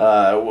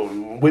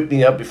 Whip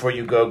Me Up Before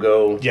You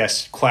Go.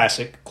 Yes,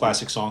 classic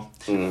song.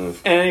 Mm.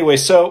 And anyway,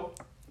 so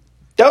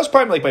that was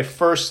probably like my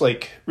first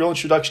like real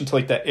introduction to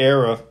like that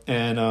era,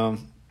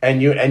 and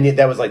you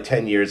that was like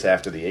 10 years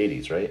after the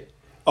 80s, right?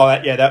 Oh,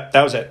 that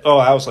was it. Oh,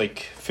 I was like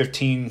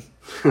 15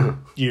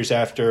 years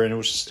after, and it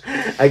was just,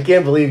 I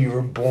can't believe you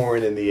were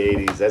born in the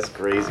 80s. That's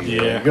crazy.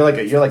 Yeah.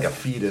 Man. You're like a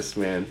fetus,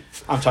 man.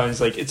 I'm telling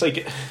you, it's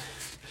like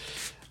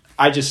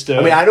I just.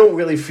 I mean, I don't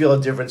really feel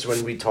a difference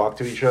when we talk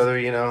to each other,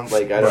 you know.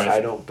 Like Right.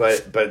 I don't.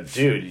 But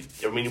dude,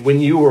 I mean, when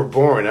you were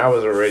born, I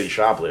was already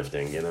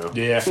shoplifting, you know.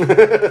 Yeah.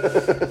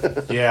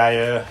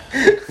 Yeah.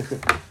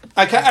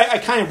 I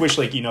kind of wish,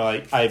 like, you know,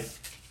 I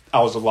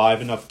was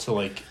alive enough to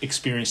like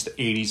experience the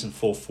 80s in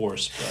full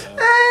force, but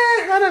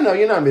I don't know.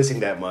 You're not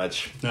missing that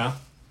much. no.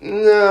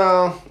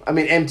 No, I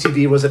mean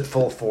MTV was at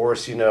full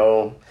force, you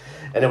know,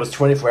 and it was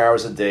 24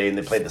 hours a day, and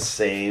they played the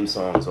same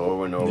songs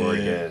over and over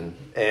Yeah. again,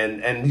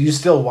 and you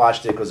still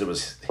watched it because it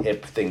was a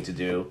hip thing to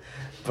do,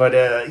 but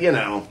you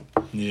know,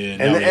 Yeah.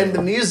 and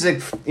the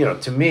music, you know,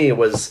 to me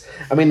was,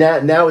 I mean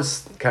now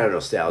it's kind of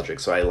nostalgic,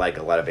 so I like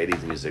a lot of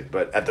 80s music,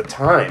 but at the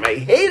time I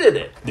hated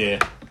it. Yeah.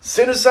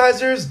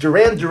 Synthesizers,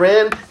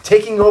 Duran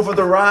taking over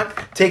the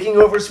rock, taking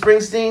over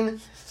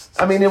Springsteen.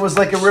 I mean, it was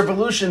like a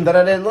revolution that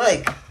I didn't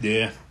like.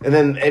 Yeah. And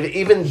then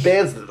even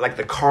bands like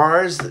the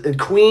Cars and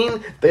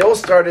Queen, they all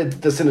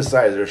started the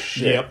synthesizer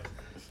shit.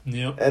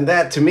 Yep. And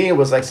that, to me,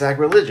 was like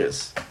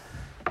sacrilegious.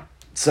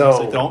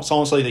 So, It's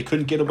almost like they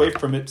couldn't get away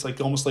from it. It's like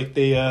almost like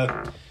they.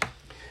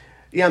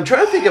 yeah, I'm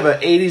trying to think of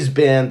an 80s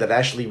band that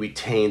actually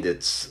retained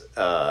its,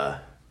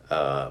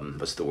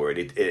 what's the word?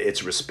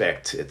 Its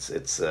respect,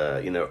 its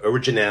you know,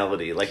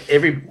 originality. Like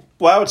every...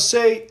 Well, I would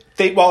say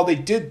while they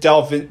did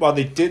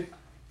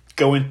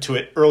go into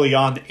it early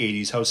on in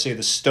the 80s, I would say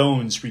the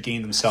Stones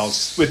regained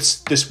themselves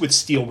with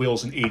Steel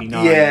Wheels in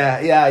 89.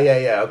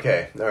 Yeah,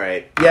 okay, all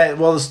right. Yeah,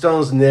 well, the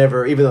Stones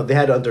never, even though they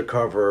had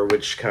Undercover,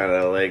 which kind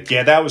of like...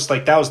 Yeah, that was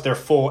their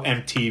full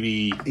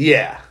MTV.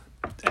 Yeah.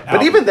 But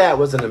album. even that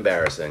wasn't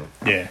embarrassing.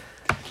 Yeah.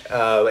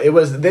 It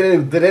was they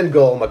didn't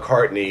go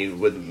McCartney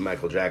with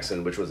Michael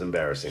Jackson, which was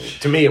embarrassing.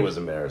 To me, it was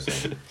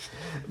embarrassing.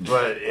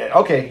 But yeah,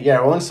 okay, yeah,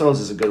 Rolling Stones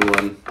is a good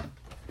one.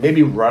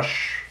 Maybe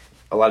Rush.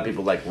 A lot of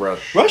people like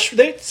Rush. Rush.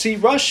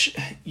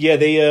 Yeah,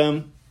 they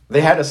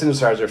had a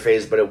synthesizer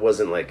phase, but it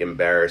wasn't like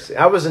embarrassing.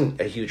 I wasn't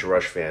a huge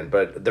Rush fan,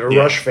 but the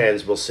Rush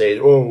fans will say,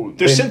 "Oh,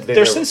 their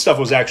synth stuff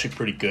was actually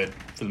pretty good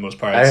for the most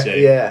part." I'd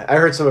say. Yeah, I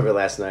heard some of it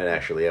last night.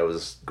 Actually, I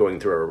was going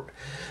through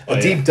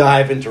a deep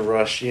dive into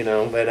Rush, you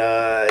know. But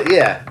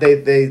yeah,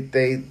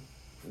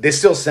 they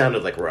still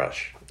sounded like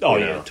Rush. Oh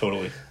you yeah, know?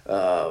 totally.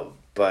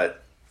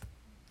 But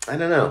I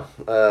don't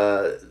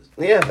know.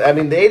 Yeah, I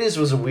mean the '80s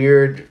was a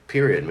weird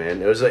period,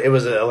 man. It was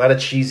a lot of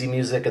cheesy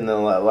music and then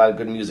a lot of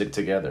good music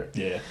together.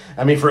 Yeah.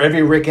 I mean, for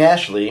every Rick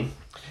Astley,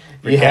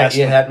 you had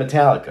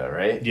Metallica,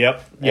 right?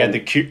 Yep. Yeah, And the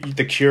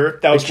Cure.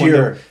 That was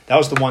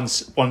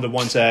one of the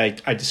ones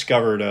that I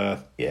discovered.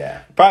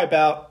 Yeah. Probably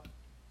about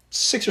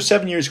 6 or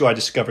 7 years ago, I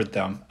discovered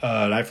them.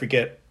 And I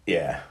forget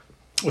Yeah.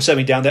 what set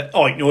me down that.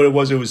 Oh, you know what it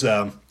was? It was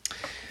the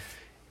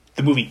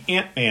movie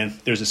Ant-Man.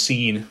 There's a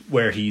scene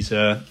where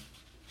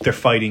they're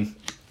fighting,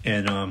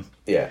 and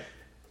Yeah.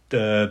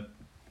 the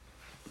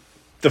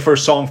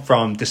first song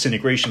from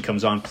Disintegration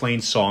comes on,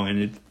 Plain Song,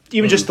 and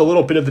even just a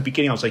little bit of the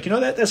beginning, I was like, you know,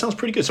 that sounds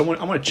pretty good. So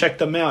I want to check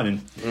them out.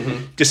 And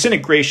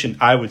Disintegration,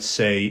 I would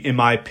say, in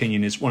my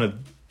opinion, is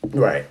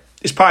Right.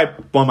 is probably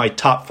one of my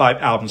top 5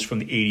 albums from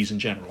the 80s in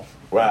general.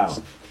 Wow.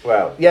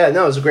 Yeah,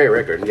 no, it was a great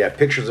record. Yeah,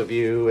 Pictures of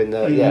You, and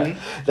yeah,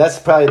 that's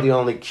probably the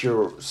only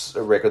Cure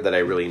record that I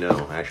really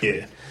know,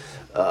 actually.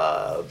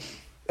 Yeah.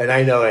 And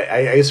I know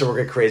I used to work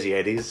at Crazy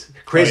Eddie's.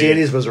 Crazy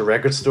Eddie's was a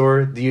record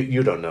store.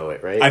 You don't know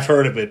it, right? I've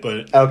heard of it,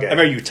 but Okay. I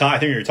remember I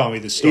think you were telling me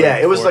this story. Yeah,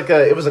 it was before.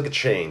 like a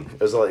chain. It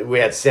was like we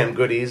had Sam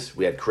Goody's,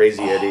 we had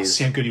Crazy Eddie's.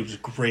 Sam Goody was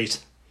great.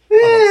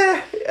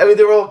 Yeah, I mean,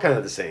 they were all kind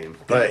of the same.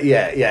 But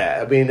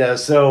yeah. I mean,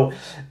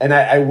 and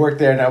I worked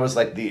there, and I was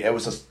like it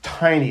was a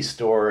tiny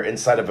store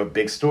inside of a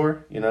big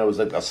store. You know, it was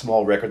like a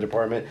small record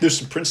department. There's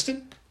some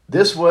Princeton.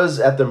 This was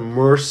at the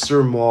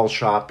Mercer Mall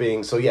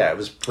shopping. So yeah, it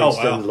was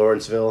Princeton,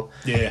 Lawrenceville.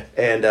 Yeah.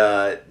 And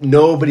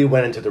nobody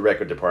went into the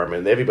record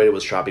department. Everybody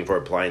was shopping for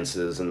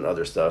appliances and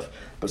other stuff.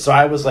 But so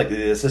I was like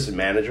the assistant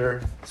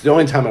manager. It's the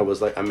only time I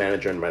was like a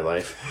manager in my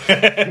life.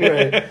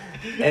 Right.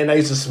 And I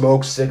used to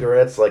smoke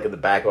cigarettes like in the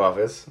back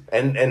office,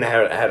 and I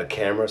had a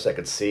camera so I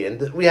could see.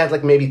 And we had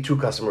like maybe 2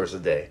 customers a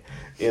day.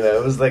 You know,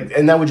 it was like,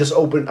 and I would just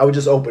open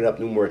up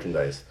new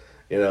merchandise.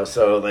 You know,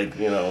 so like,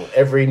 you know,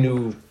 every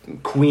new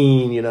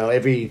Queen, you know,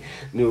 every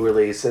new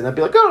release, and I'd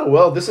be like, oh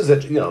well, this is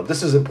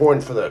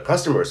important for the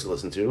customers to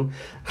listen to,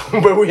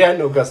 but we had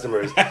no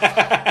customers.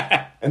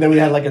 And then we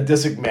had like a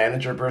district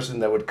manager person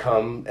that would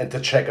come and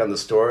to check on the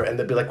store, and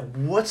they'd be like,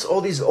 what's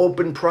all these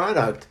open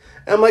product?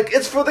 And I'm like,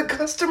 it's for the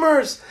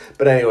customers.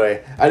 But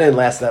anyway, I didn't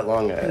last that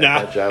long at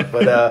that job.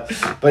 But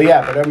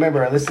I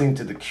remember listening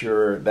to The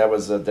Cure. That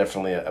was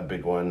definitely a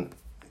big one.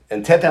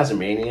 And 10,000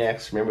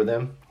 Maniacs, remember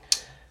them?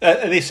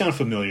 They sound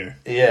familiar.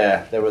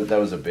 Yeah, that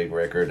was a big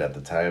record at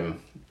the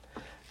time.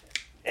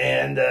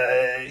 And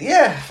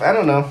yeah, I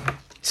don't know.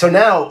 So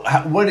now,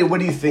 what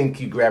do you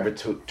think you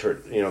gravitate to,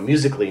 you know,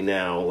 musically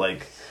now?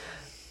 Like,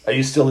 are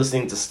you still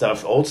listening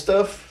to old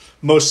stuff?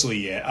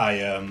 Mostly, yeah.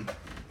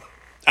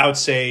 I would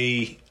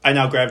say I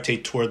now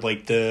gravitate toward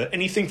like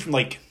anything from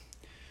like,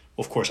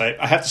 well, of course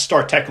I have to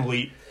start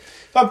technically.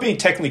 If I'm being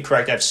technically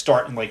correct, I have to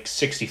start in like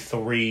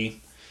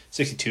 63,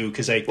 62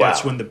 because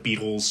that's when the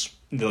Beatles,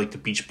 like the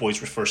Beach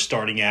Boys, were first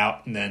starting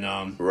out, and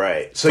then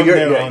right. So you're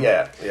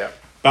yeah.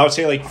 But I would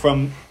say like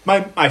from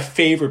my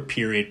favorite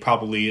period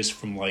probably is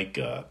from like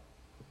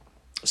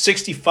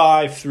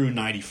 65 through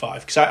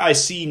 95 because I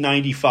see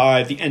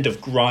 95 the end of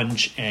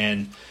grunge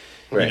and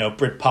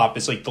Britpop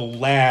is like the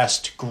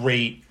last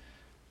great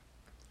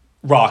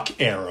rock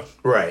era.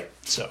 Right.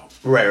 So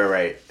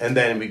right. And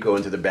then we go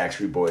into the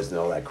Backstreet Boys and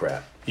all that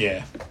crap.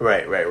 Yeah.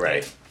 Right.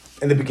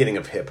 And the beginning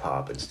of hip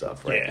hop and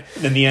stuff, right? Yeah.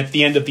 And then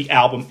the end of the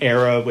album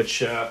era,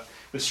 which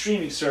with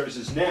streaming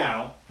services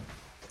now.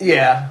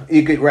 Yeah,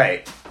 you could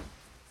right.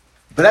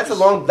 But that's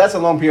a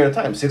long period of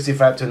time,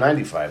 65 to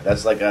 95.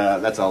 That's like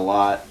that's a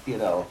lot,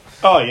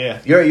 Oh yeah.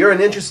 You're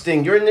an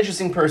interesting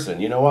person.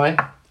 You know why?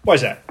 Why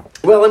is that?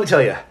 Well, let me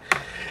tell you.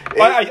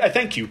 I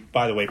thank you,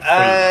 by the way.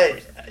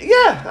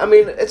 Yeah, I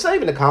mean, it's not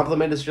even a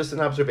compliment. It's just an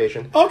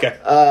observation. Okay.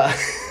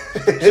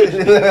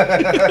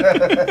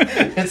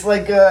 It's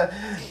like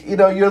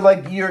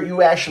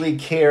you actually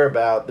care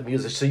about the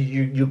music, so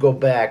you go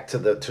back to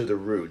the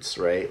roots,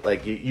 right?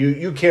 Like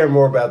you care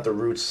more about the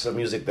roots of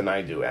music than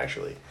I do,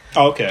 actually.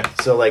 Oh, okay.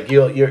 So like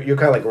you're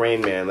kind of like Rain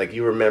Man, like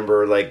you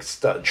remember like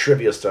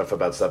trivia stuff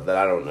about stuff that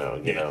I don't know,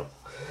 you know.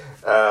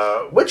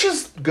 Which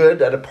is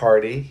good at a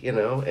party,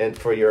 and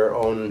for your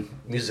own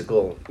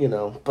musical,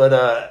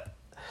 But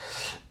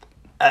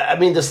I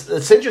mean,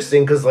 it's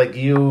interesting because like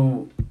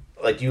you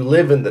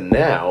live in the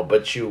now,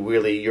 but you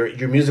really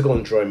your musical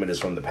enjoyment is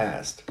from the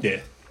past.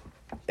 Yeah.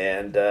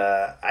 And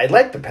I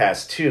like the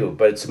past too,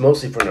 but it's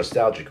mostly for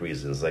nostalgic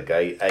reasons. Like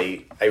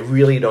I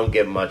really don't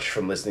get much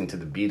from listening to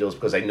the Beatles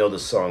because I know the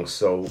songs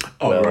so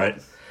well. Oh,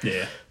 right.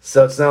 Yeah.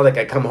 So it's not like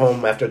I come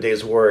home after a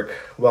day's work.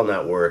 Well,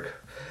 not work.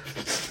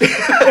 I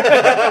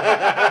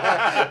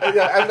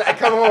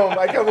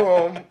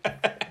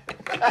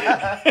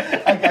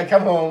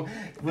come home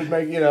with my,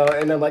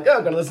 and I'm like, oh,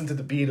 I'm going to listen to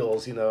the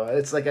Beatles,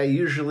 It's like I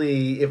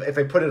usually, if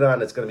I put it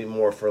on, it's going to be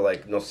more for,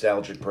 like,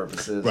 nostalgic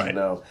purposes, right.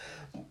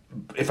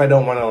 If I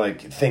don't want to,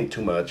 like, think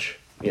too much,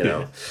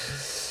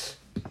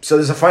 So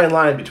there's a fine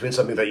line between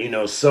something that you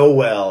know so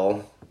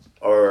well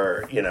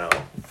or,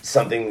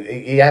 something,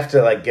 you have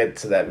to, like, get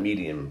to that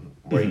medium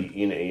where,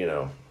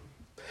 Yeah.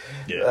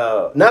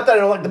 Not that I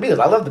don't like the Beatles.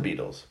 I love the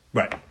Beatles.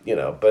 Right.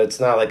 But it's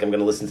not like I'm going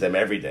to listen to them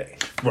every day.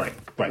 Right.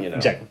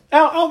 Exactly.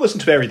 I'll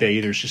listen to it every day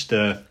either. It's just,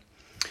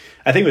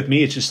 I think with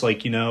me, it's just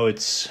like,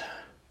 it's,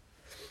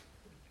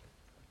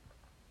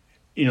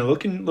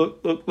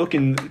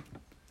 looking,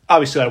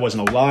 obviously I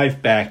wasn't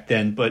alive back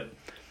then, but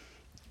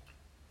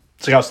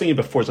it's like I was thinking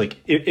before, it's like,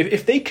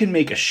 if they can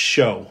make a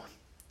show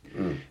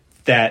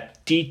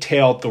that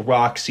detailed the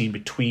rock scene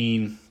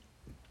between,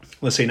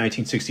 let's say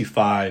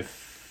 1965,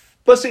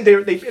 let's say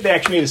they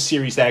actually made a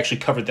series that actually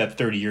covered that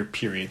 30-year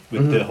period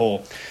with the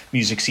whole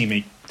music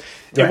scene.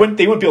 They wouldn't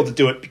be able to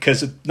do it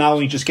because of not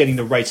only just getting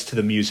the rights to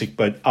the music,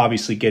 but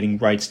obviously getting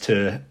rights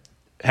to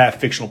have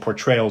fictional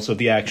portrayals of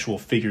the actual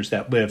figures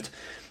that lived.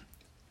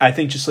 I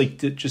think just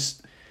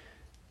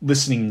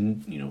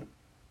listening,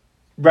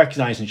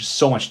 recognizing just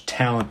so much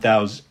talent that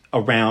was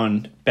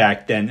around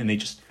back then, and they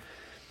just,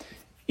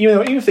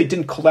 even if they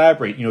didn't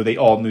collaborate, they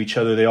all knew each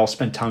other, they all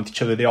spent time with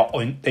each other,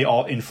 they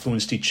all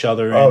influenced each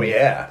other. Oh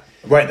yeah,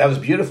 right. That was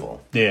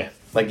beautiful. Yeah.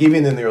 Like,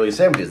 even in the early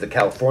 70s, the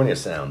California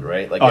sound,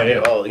 right? Like,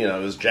 it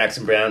was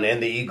Jackson Browne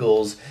and the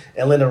Eagles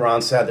and Linda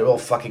Ronstadt. They're all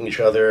fucking each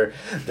other.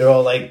 They're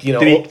all like,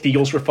 The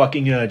Eagles were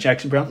fucking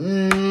Jackson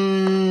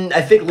Browne?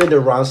 I think Linda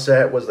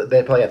Ronstadt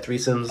they probably had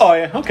threesomes. Oh,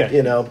 yeah,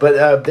 okay.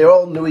 But they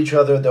all knew each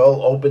other. They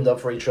all opened up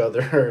for each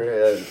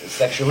other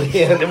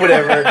sexually and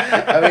whatever.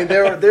 I mean,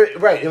 they're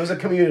right. It was a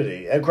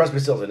community. And Crosby,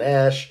 Stills, and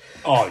Nash.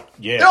 Oh,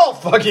 yeah. They're all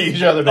fucking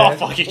each other, man. All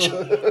fucking each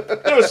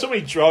other. There was so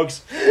many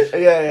drugs.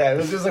 Yeah. It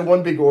was just like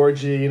one big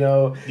orgy,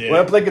 Yeah. When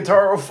I play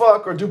guitar or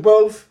fuck or do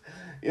both,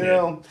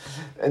 know.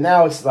 And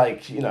now it's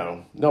like,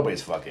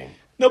 nobody's fucking.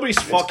 Nobody's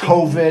it's fucking.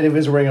 COVID, if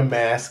it's wearing a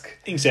mask.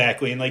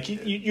 Exactly. And like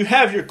you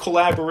have your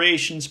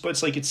collaborations, but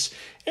it's like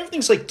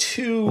everything's like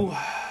too.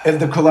 If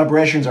the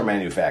collaborations are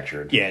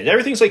manufactured. Yeah,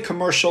 everything's like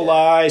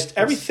commercialized.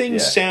 Yeah. Everything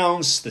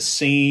sounds the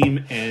same,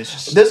 and it's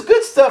just. There's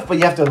good stuff, but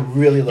you have to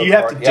really look. You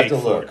have to dig for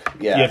look. it.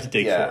 Yeah, you have to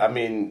dig for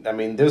it. I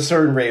mean, there's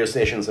certain radio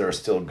stations that are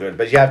still good,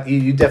 but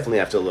you definitely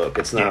have to look.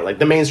 It's not like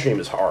the mainstream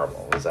is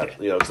horrible. Is that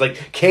it's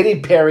like Katy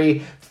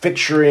Perry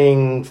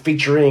featuring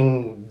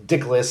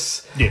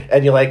Dickless,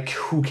 and you're like,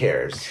 who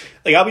cares?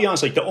 Like, I'll be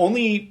honest, like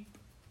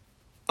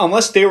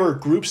unless there were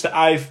groups that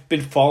I've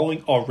been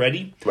following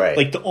already, right?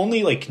 Like the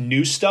only like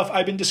new stuff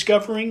I've been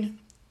discovering,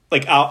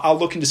 like I'll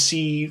look into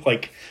see,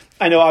 like,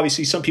 I know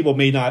obviously some people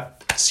may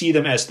not see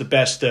them as the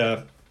best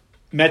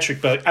metric,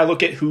 but I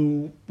look at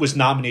who was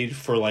nominated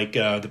for like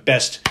the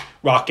best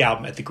rock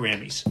album at the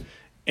Grammys,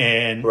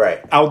 and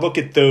I'll look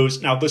at those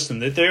and I'll listen.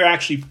 They're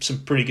actually some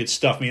pretty good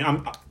stuff. I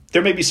mean,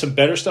 there may be some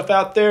better stuff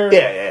out there.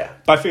 Yeah.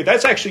 But I figure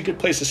that's actually a good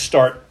place to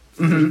start.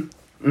 Mm-hmm.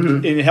 Mm-hmm.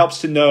 And it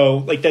helps to know,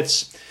 like, I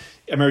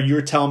remember you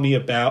were telling me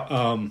about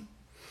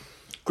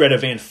Greta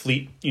Van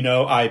Fleet.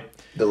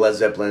 The Led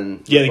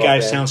Zeppelin. The guy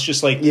band. sounds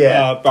just like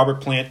Yeah.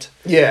 Robert Plant.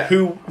 Yeah.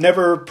 Who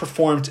never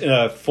performed in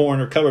a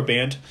Foreigner cover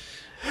band.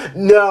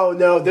 No.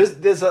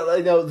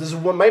 There's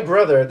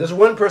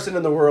one person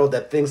in the world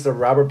that thinks that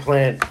Robert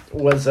Plant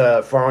was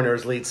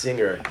Foreigner's lead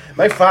singer.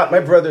 My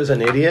brother's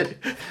an idiot.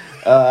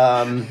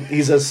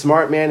 He's a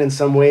smart man in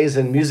some ways,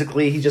 and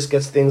musically he just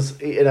gets things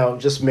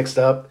just mixed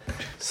up.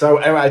 So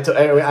I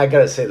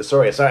gotta say the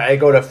story. So I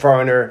go to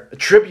Foreigner, a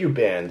tribute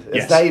band.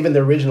 It's not even the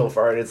original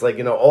Foreigner. It's like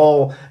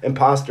all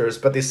imposters,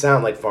 but they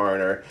sound like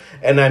Foreigner.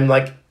 And I'm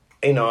like,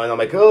 and I'm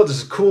like, oh, this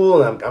is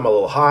cool. And I'm a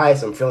little high,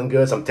 so I'm feeling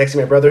good. So I'm texting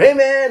my brother, hey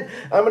man,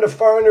 I'm in a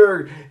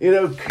Foreigner,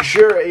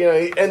 sure,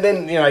 And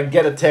then I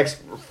get a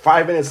text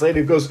 5 minutes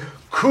later. He goes,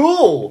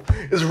 cool.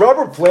 Is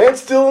Robert Plant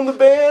still in the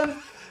band?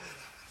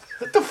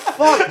 What the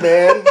fuck,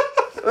 man?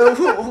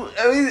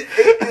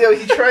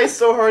 He tries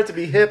so hard to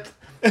be hip,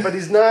 but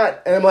he's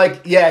not. And I'm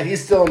like, yeah,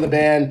 he's still in the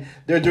band.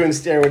 They're doing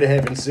Stairway to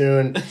Heaven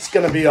soon. It's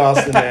gonna be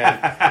awesome, man.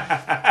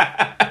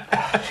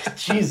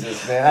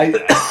 Jesus, man.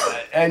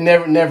 I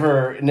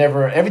never.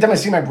 Every time I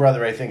see my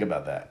brother, I think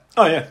about that.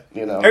 Oh yeah,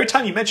 Every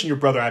time you mention your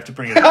brother, I have to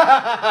bring it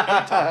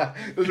up.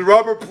 Is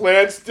Robert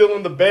Plant still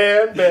in the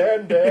band?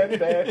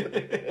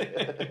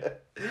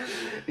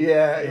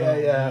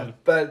 Yeah.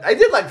 But I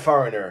did like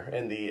Foreigner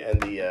and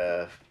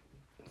the.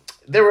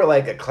 They were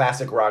like a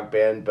classic rock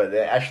band, but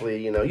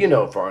actually,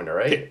 Foreigner,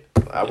 right?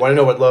 I Want to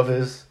Know What Love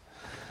Is.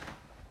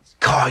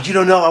 God, you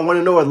don't know I Want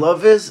to Know What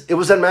Love Is? It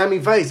was on Miami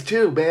Vice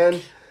too,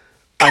 man.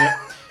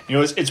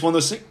 It's one of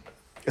those things.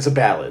 It's a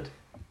ballad.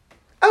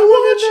 I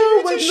want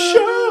you to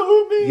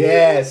show me.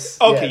 Yes.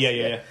 Okay. Yes.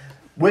 Yeah.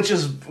 Which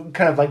is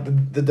kind of like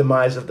the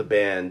demise of the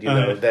band.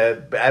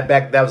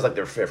 That was like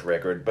their fifth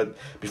record. But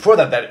before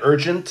that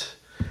Urgent,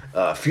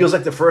 Feels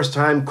Like the First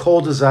Time,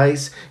 Cold as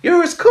Ice.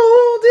 You're as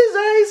cold as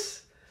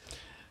ice.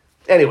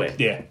 Anyway.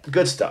 Yeah.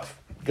 Good stuff.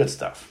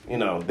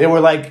 They were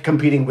like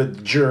competing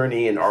with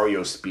Journey and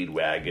REO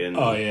Speedwagon.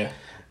 Oh yeah.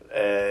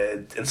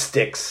 And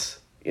Styx.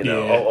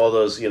 All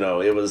those.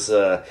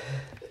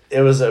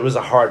 It was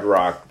a hard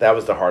rock. That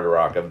was the hard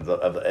rock of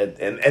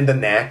the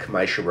Knack,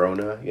 My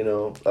Sharona. You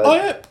know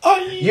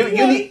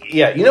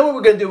what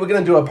we're gonna do? We're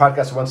gonna do a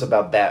podcast once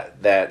about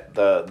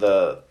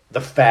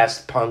the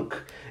fast punk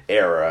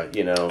era.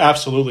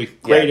 Absolutely,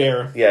 great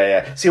era.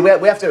 Yeah. See, we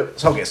have to.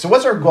 So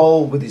what's our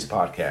goal with these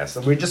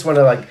podcasts? We just want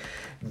to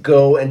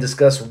go and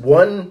discuss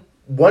one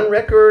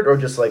record, or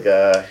just like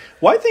a.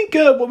 Well, I think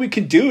what we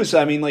can do is,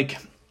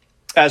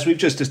 as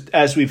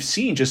we've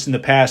seen just in the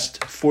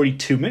past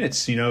 42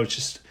 minutes, it's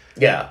just.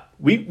 Yeah,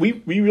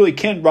 we really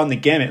can run the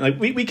gamut.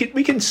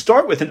 We can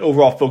start with an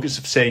overall focus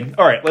of saying,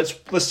 all right,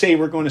 let's say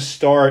we're going to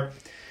start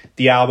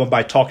the album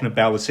by talking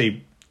about, let's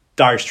say,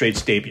 Dire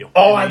Straits' debut.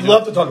 Oh, I'd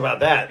love to talk about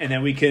that. And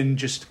then we can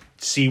just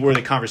see where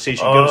the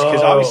conversation goes,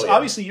 because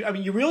obviously,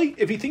 you really,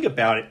 if you think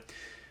about it,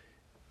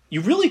 you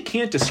really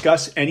can't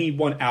discuss any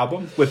one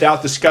album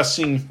without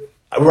discussing.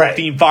 Right.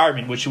 The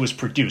environment which it was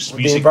produced.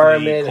 The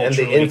environment and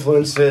the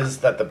influences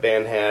that the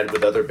band had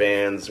with other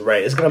bands.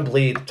 Right. It's going to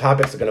bleed.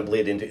 Topics are going to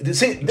bleed into.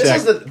 See,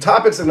 is the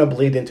topics are going to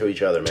bleed into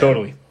each other, man.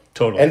 Totally.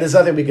 And there's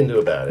nothing we can do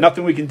about it.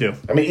 Nothing we can do.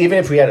 Even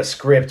if we had a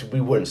script,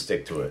 we wouldn't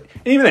stick to it.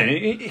 And even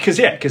then, because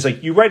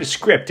you write a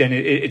script and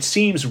it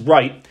seems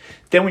right.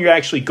 Then when you're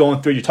actually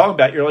going through, you're talking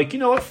about it, you're like, you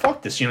know what,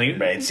 fuck this. Right.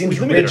 It seems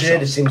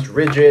rigid.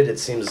 It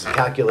seems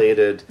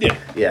calculated.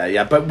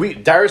 Yeah.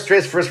 But Dire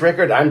Straits' first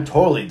record, I'm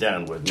totally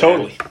down with. Man.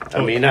 Totally.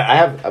 I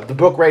have the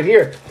book right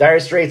here. Dire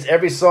Straits,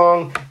 every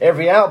song,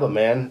 every album,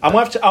 man. I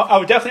would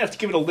definitely have to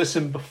give it a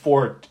listen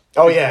before.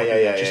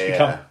 Just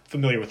become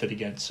familiar with it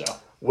again. So.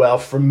 Well,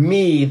 for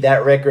me,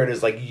 that record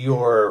is like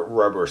your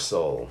Rubber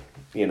Soul.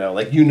 Yes.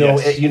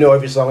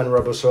 Every song on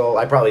Rubber Soul.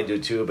 I probably do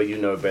too, but you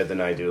know it better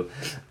than I do.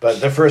 But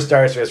the first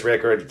Dire Straits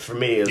record for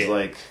me is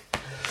like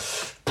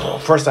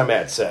first time I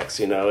had sex.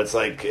 It's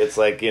like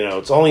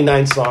it's only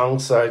 9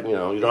 songs, so you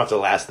don't have to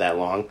last that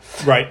long,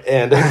 right?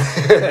 And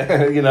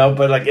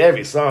but like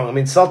every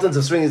song. Sultans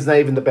of Swing is not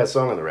even the best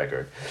song on the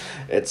record.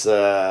 It's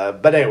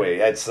but anyway,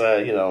 it's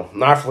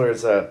Knopfler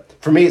is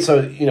for me. So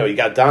you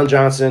got Don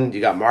Johnson, you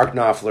got Mark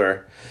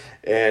Knopfler.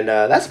 And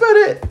that's about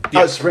it.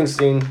 Yeah.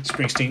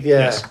 Springsteen.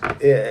 Yes.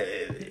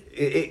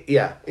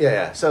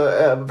 Yeah.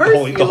 So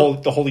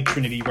the holy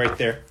trinity right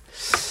there.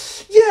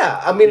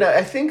 Yeah,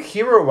 I think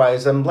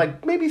hero-wise, I'm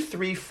like maybe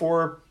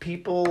 3-4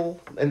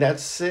 people, and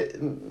that's it.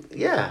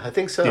 Yeah, I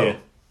think so. Yeah.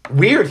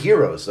 Weird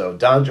heroes though,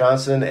 Don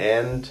Johnson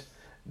and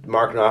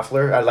Mark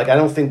Knopfler. I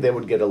don't think they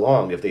would get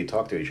along if they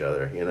talked to each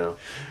other.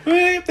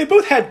 They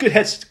both had good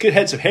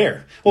heads of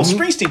hair. Well,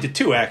 Springsteen did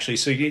too, actually.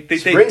 So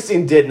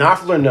Springsteen did.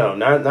 Knopfler, no.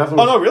 Knopfler.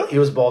 Oh no, really? He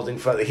was balding.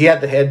 He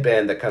had the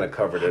headband that kind of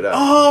covered it up.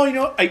 Oh,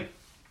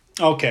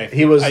 okay.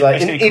 He was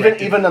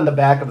even on the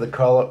back of the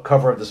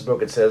cover of this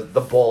book, it says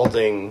the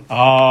balding.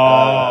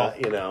 Oh,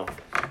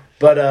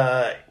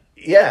 But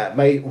yeah,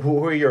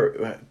 who are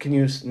your? Can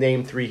you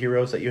name 3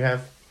 heroes that you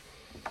have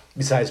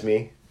besides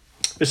me?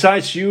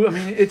 Besides you,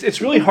 it's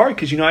really hard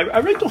because I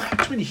really don't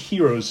have too many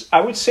heroes.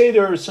 I would say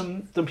there are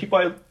some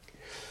people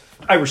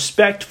I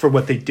respect for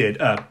what they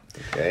did.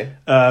 Okay.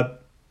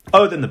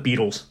 Other than the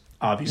Beatles,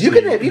 obviously. You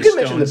can the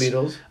mention the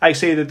Stones. Beatles. I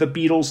say that the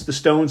Beatles, the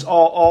Stones,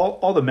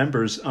 all the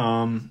members.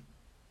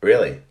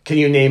 Really? Can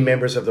you name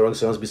members of the Rolling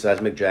Stones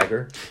besides Mick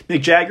Jagger?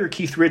 Mick Jagger,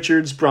 Keith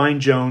Richards,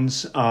 Brian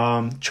Jones,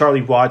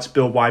 Charlie Watts,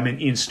 Bill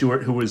Wyman, Ian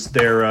Stewart, who was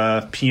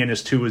their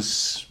pianist, who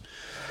was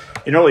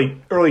in early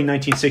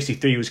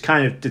 1963. He was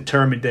kind of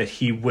determined that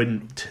he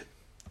wouldn't,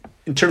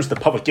 in terms of the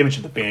public image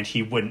of the band,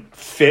 he wouldn't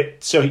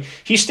fit. So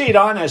he stayed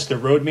on as the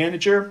road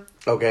manager.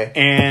 Okay.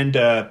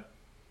 And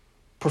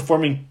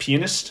performing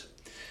pianist,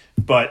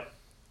 but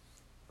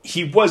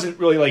he wasn't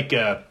really like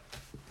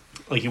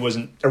he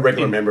wasn't A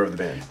regular member of the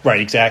band.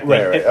 right. Exactly.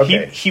 Right.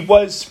 Okay. He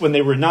was when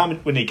they were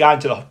when they got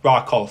into the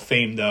Rock Hall of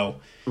Fame, though.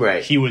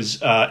 Right. He was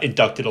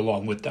inducted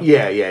along with them.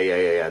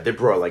 Yeah. They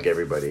brought like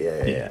everybody.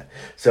 Yeah.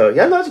 So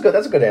yeah, no,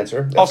 that's a good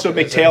answer. Also,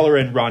 Mick Taylor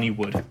and Ronnie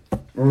Wood.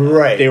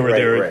 Right. They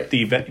were right.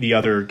 the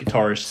other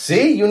guitarists.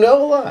 See, you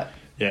know a lot.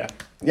 Yeah.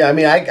 Yeah, I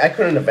mean, I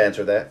couldn't have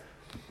answered that.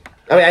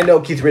 I mean, I know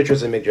Keith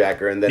Richards and Mick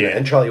Jagger, and then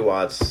and Charlie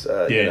Watts.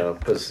 You know,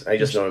 because I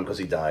just know him because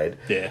he died.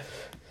 Yeah.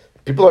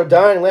 People are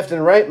dying left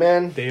and right,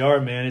 man. They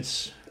are, man.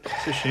 It's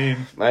a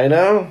shame. I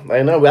know.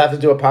 We'll have to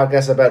do a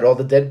podcast about all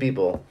the dead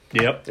people.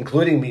 Yep.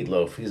 Including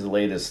Meatloaf. He's the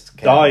latest.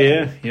 Oh,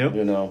 yeah. Yep.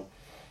 You know.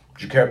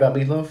 Did you care about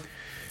Meatloaf?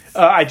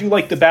 I do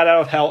like the Bat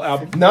Out of Hell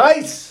album.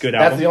 Nice! Good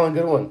That's album. the only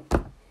good one.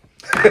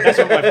 That's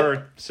what I've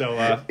heard. So,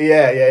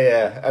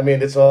 Yeah. I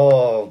mean, it's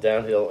all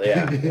downhill.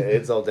 Yeah,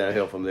 it's all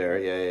downhill from there.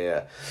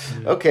 Yeah.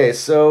 Okay,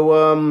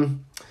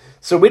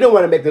 so we don't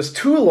want to make this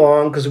too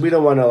long because we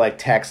don't want to like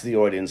tax the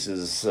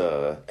audiences.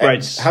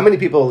 Right. How many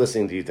people are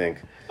listening? Do you think?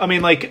 I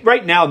mean, like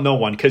right now, no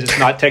one because it's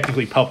not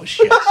technically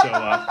published yet. So,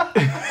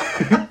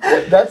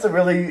 That's a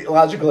really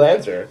logical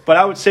answer. but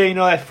I would say,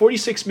 at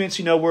 46 minutes,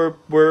 we're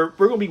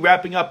going to be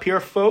wrapping up here,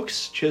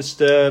 folks.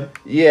 Just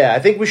Yeah, I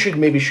think we should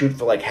maybe shoot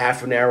for like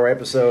half an hour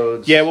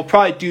episodes. yeah, we'll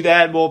probably do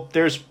that. Well,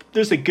 there's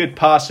a good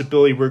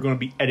possibility we're going to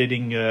be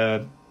editing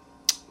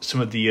some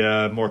of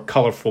the more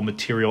colorful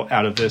material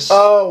out of this.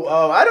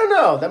 Oh, I don't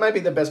know. That might be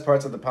the best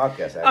parts of the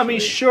podcast. Actually. I mean,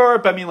 sure,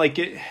 but I mean, like,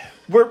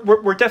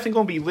 we're definitely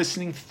going to be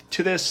listening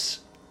to this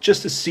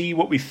just to see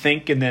what we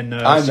think, and then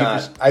I'm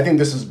not. I think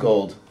this is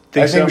gold.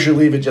 I think so? we should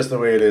leave it just the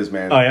way it is,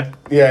 man. Oh yeah,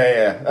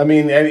 Yeah. I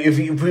mean, if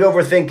we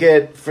overthink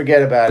it,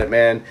 forget about it,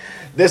 man.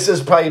 This is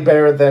probably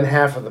better than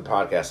half of the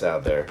podcasts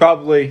out there.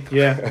 probably,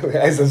 yeah.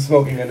 As I'm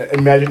smoking an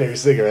imaginary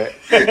cigarette.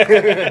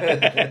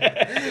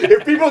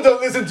 If people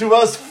don't listen to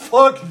us,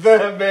 fuck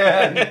them,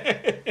 man.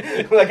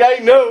 Like I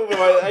know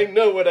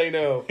what I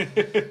know.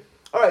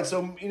 All right,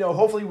 so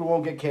hopefully we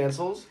won't get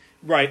canceled.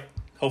 Right.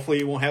 Hopefully,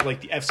 you won't have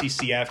like the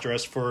FCC after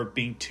us for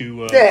being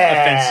too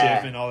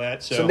offensive and all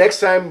that. So next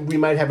time we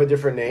might have a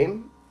different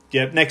name.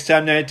 Yeah, next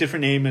time, a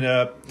different name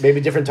and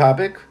maybe different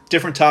topic.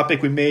 Different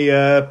topic. We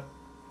may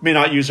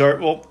not use our.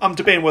 Well, I'm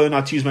debating whether or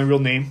not to use my real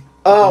name.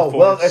 Oh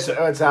well,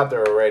 it's out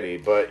there already,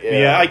 but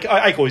yeah, I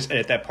can always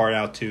edit that part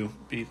out too.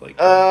 Be like,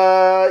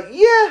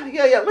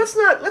 yeah. Let's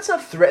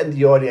not threaten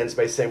the audience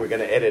by saying we're going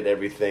to edit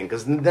everything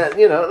because that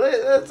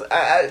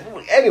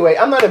anyway.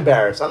 I'm not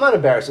embarrassed. I'm not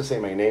embarrassed to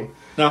say my name.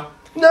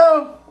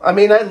 No, I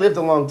mean, I lived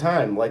a long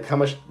time. Like, how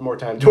much more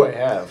time do I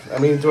have? I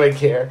mean, do I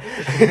care?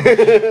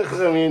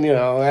 I mean,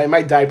 I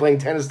might die playing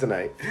tennis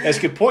tonight. That's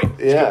a good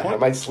point. I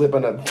might slip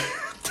on a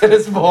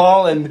tennis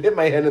ball and hit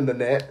my head in the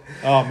net.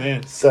 Oh,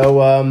 man.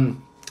 So,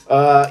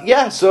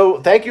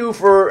 so thank you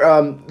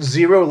for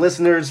 0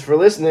 listeners for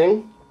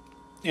listening.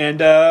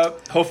 And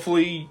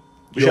hopefully...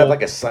 We should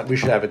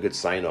have a good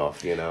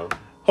sign-off,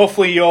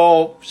 Hopefully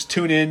you'll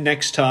tune in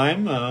next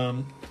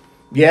time.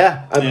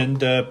 Yeah.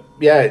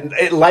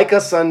 Like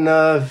us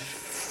on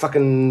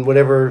fucking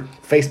whatever,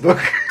 Facebook.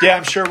 Yeah,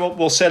 I'm sure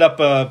we'll set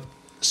up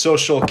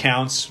social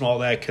accounts and all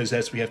that because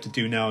that's what we have to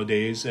do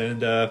nowadays.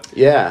 And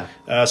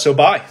so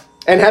bye.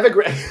 And have a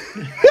great...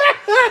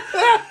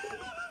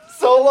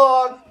 So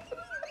long.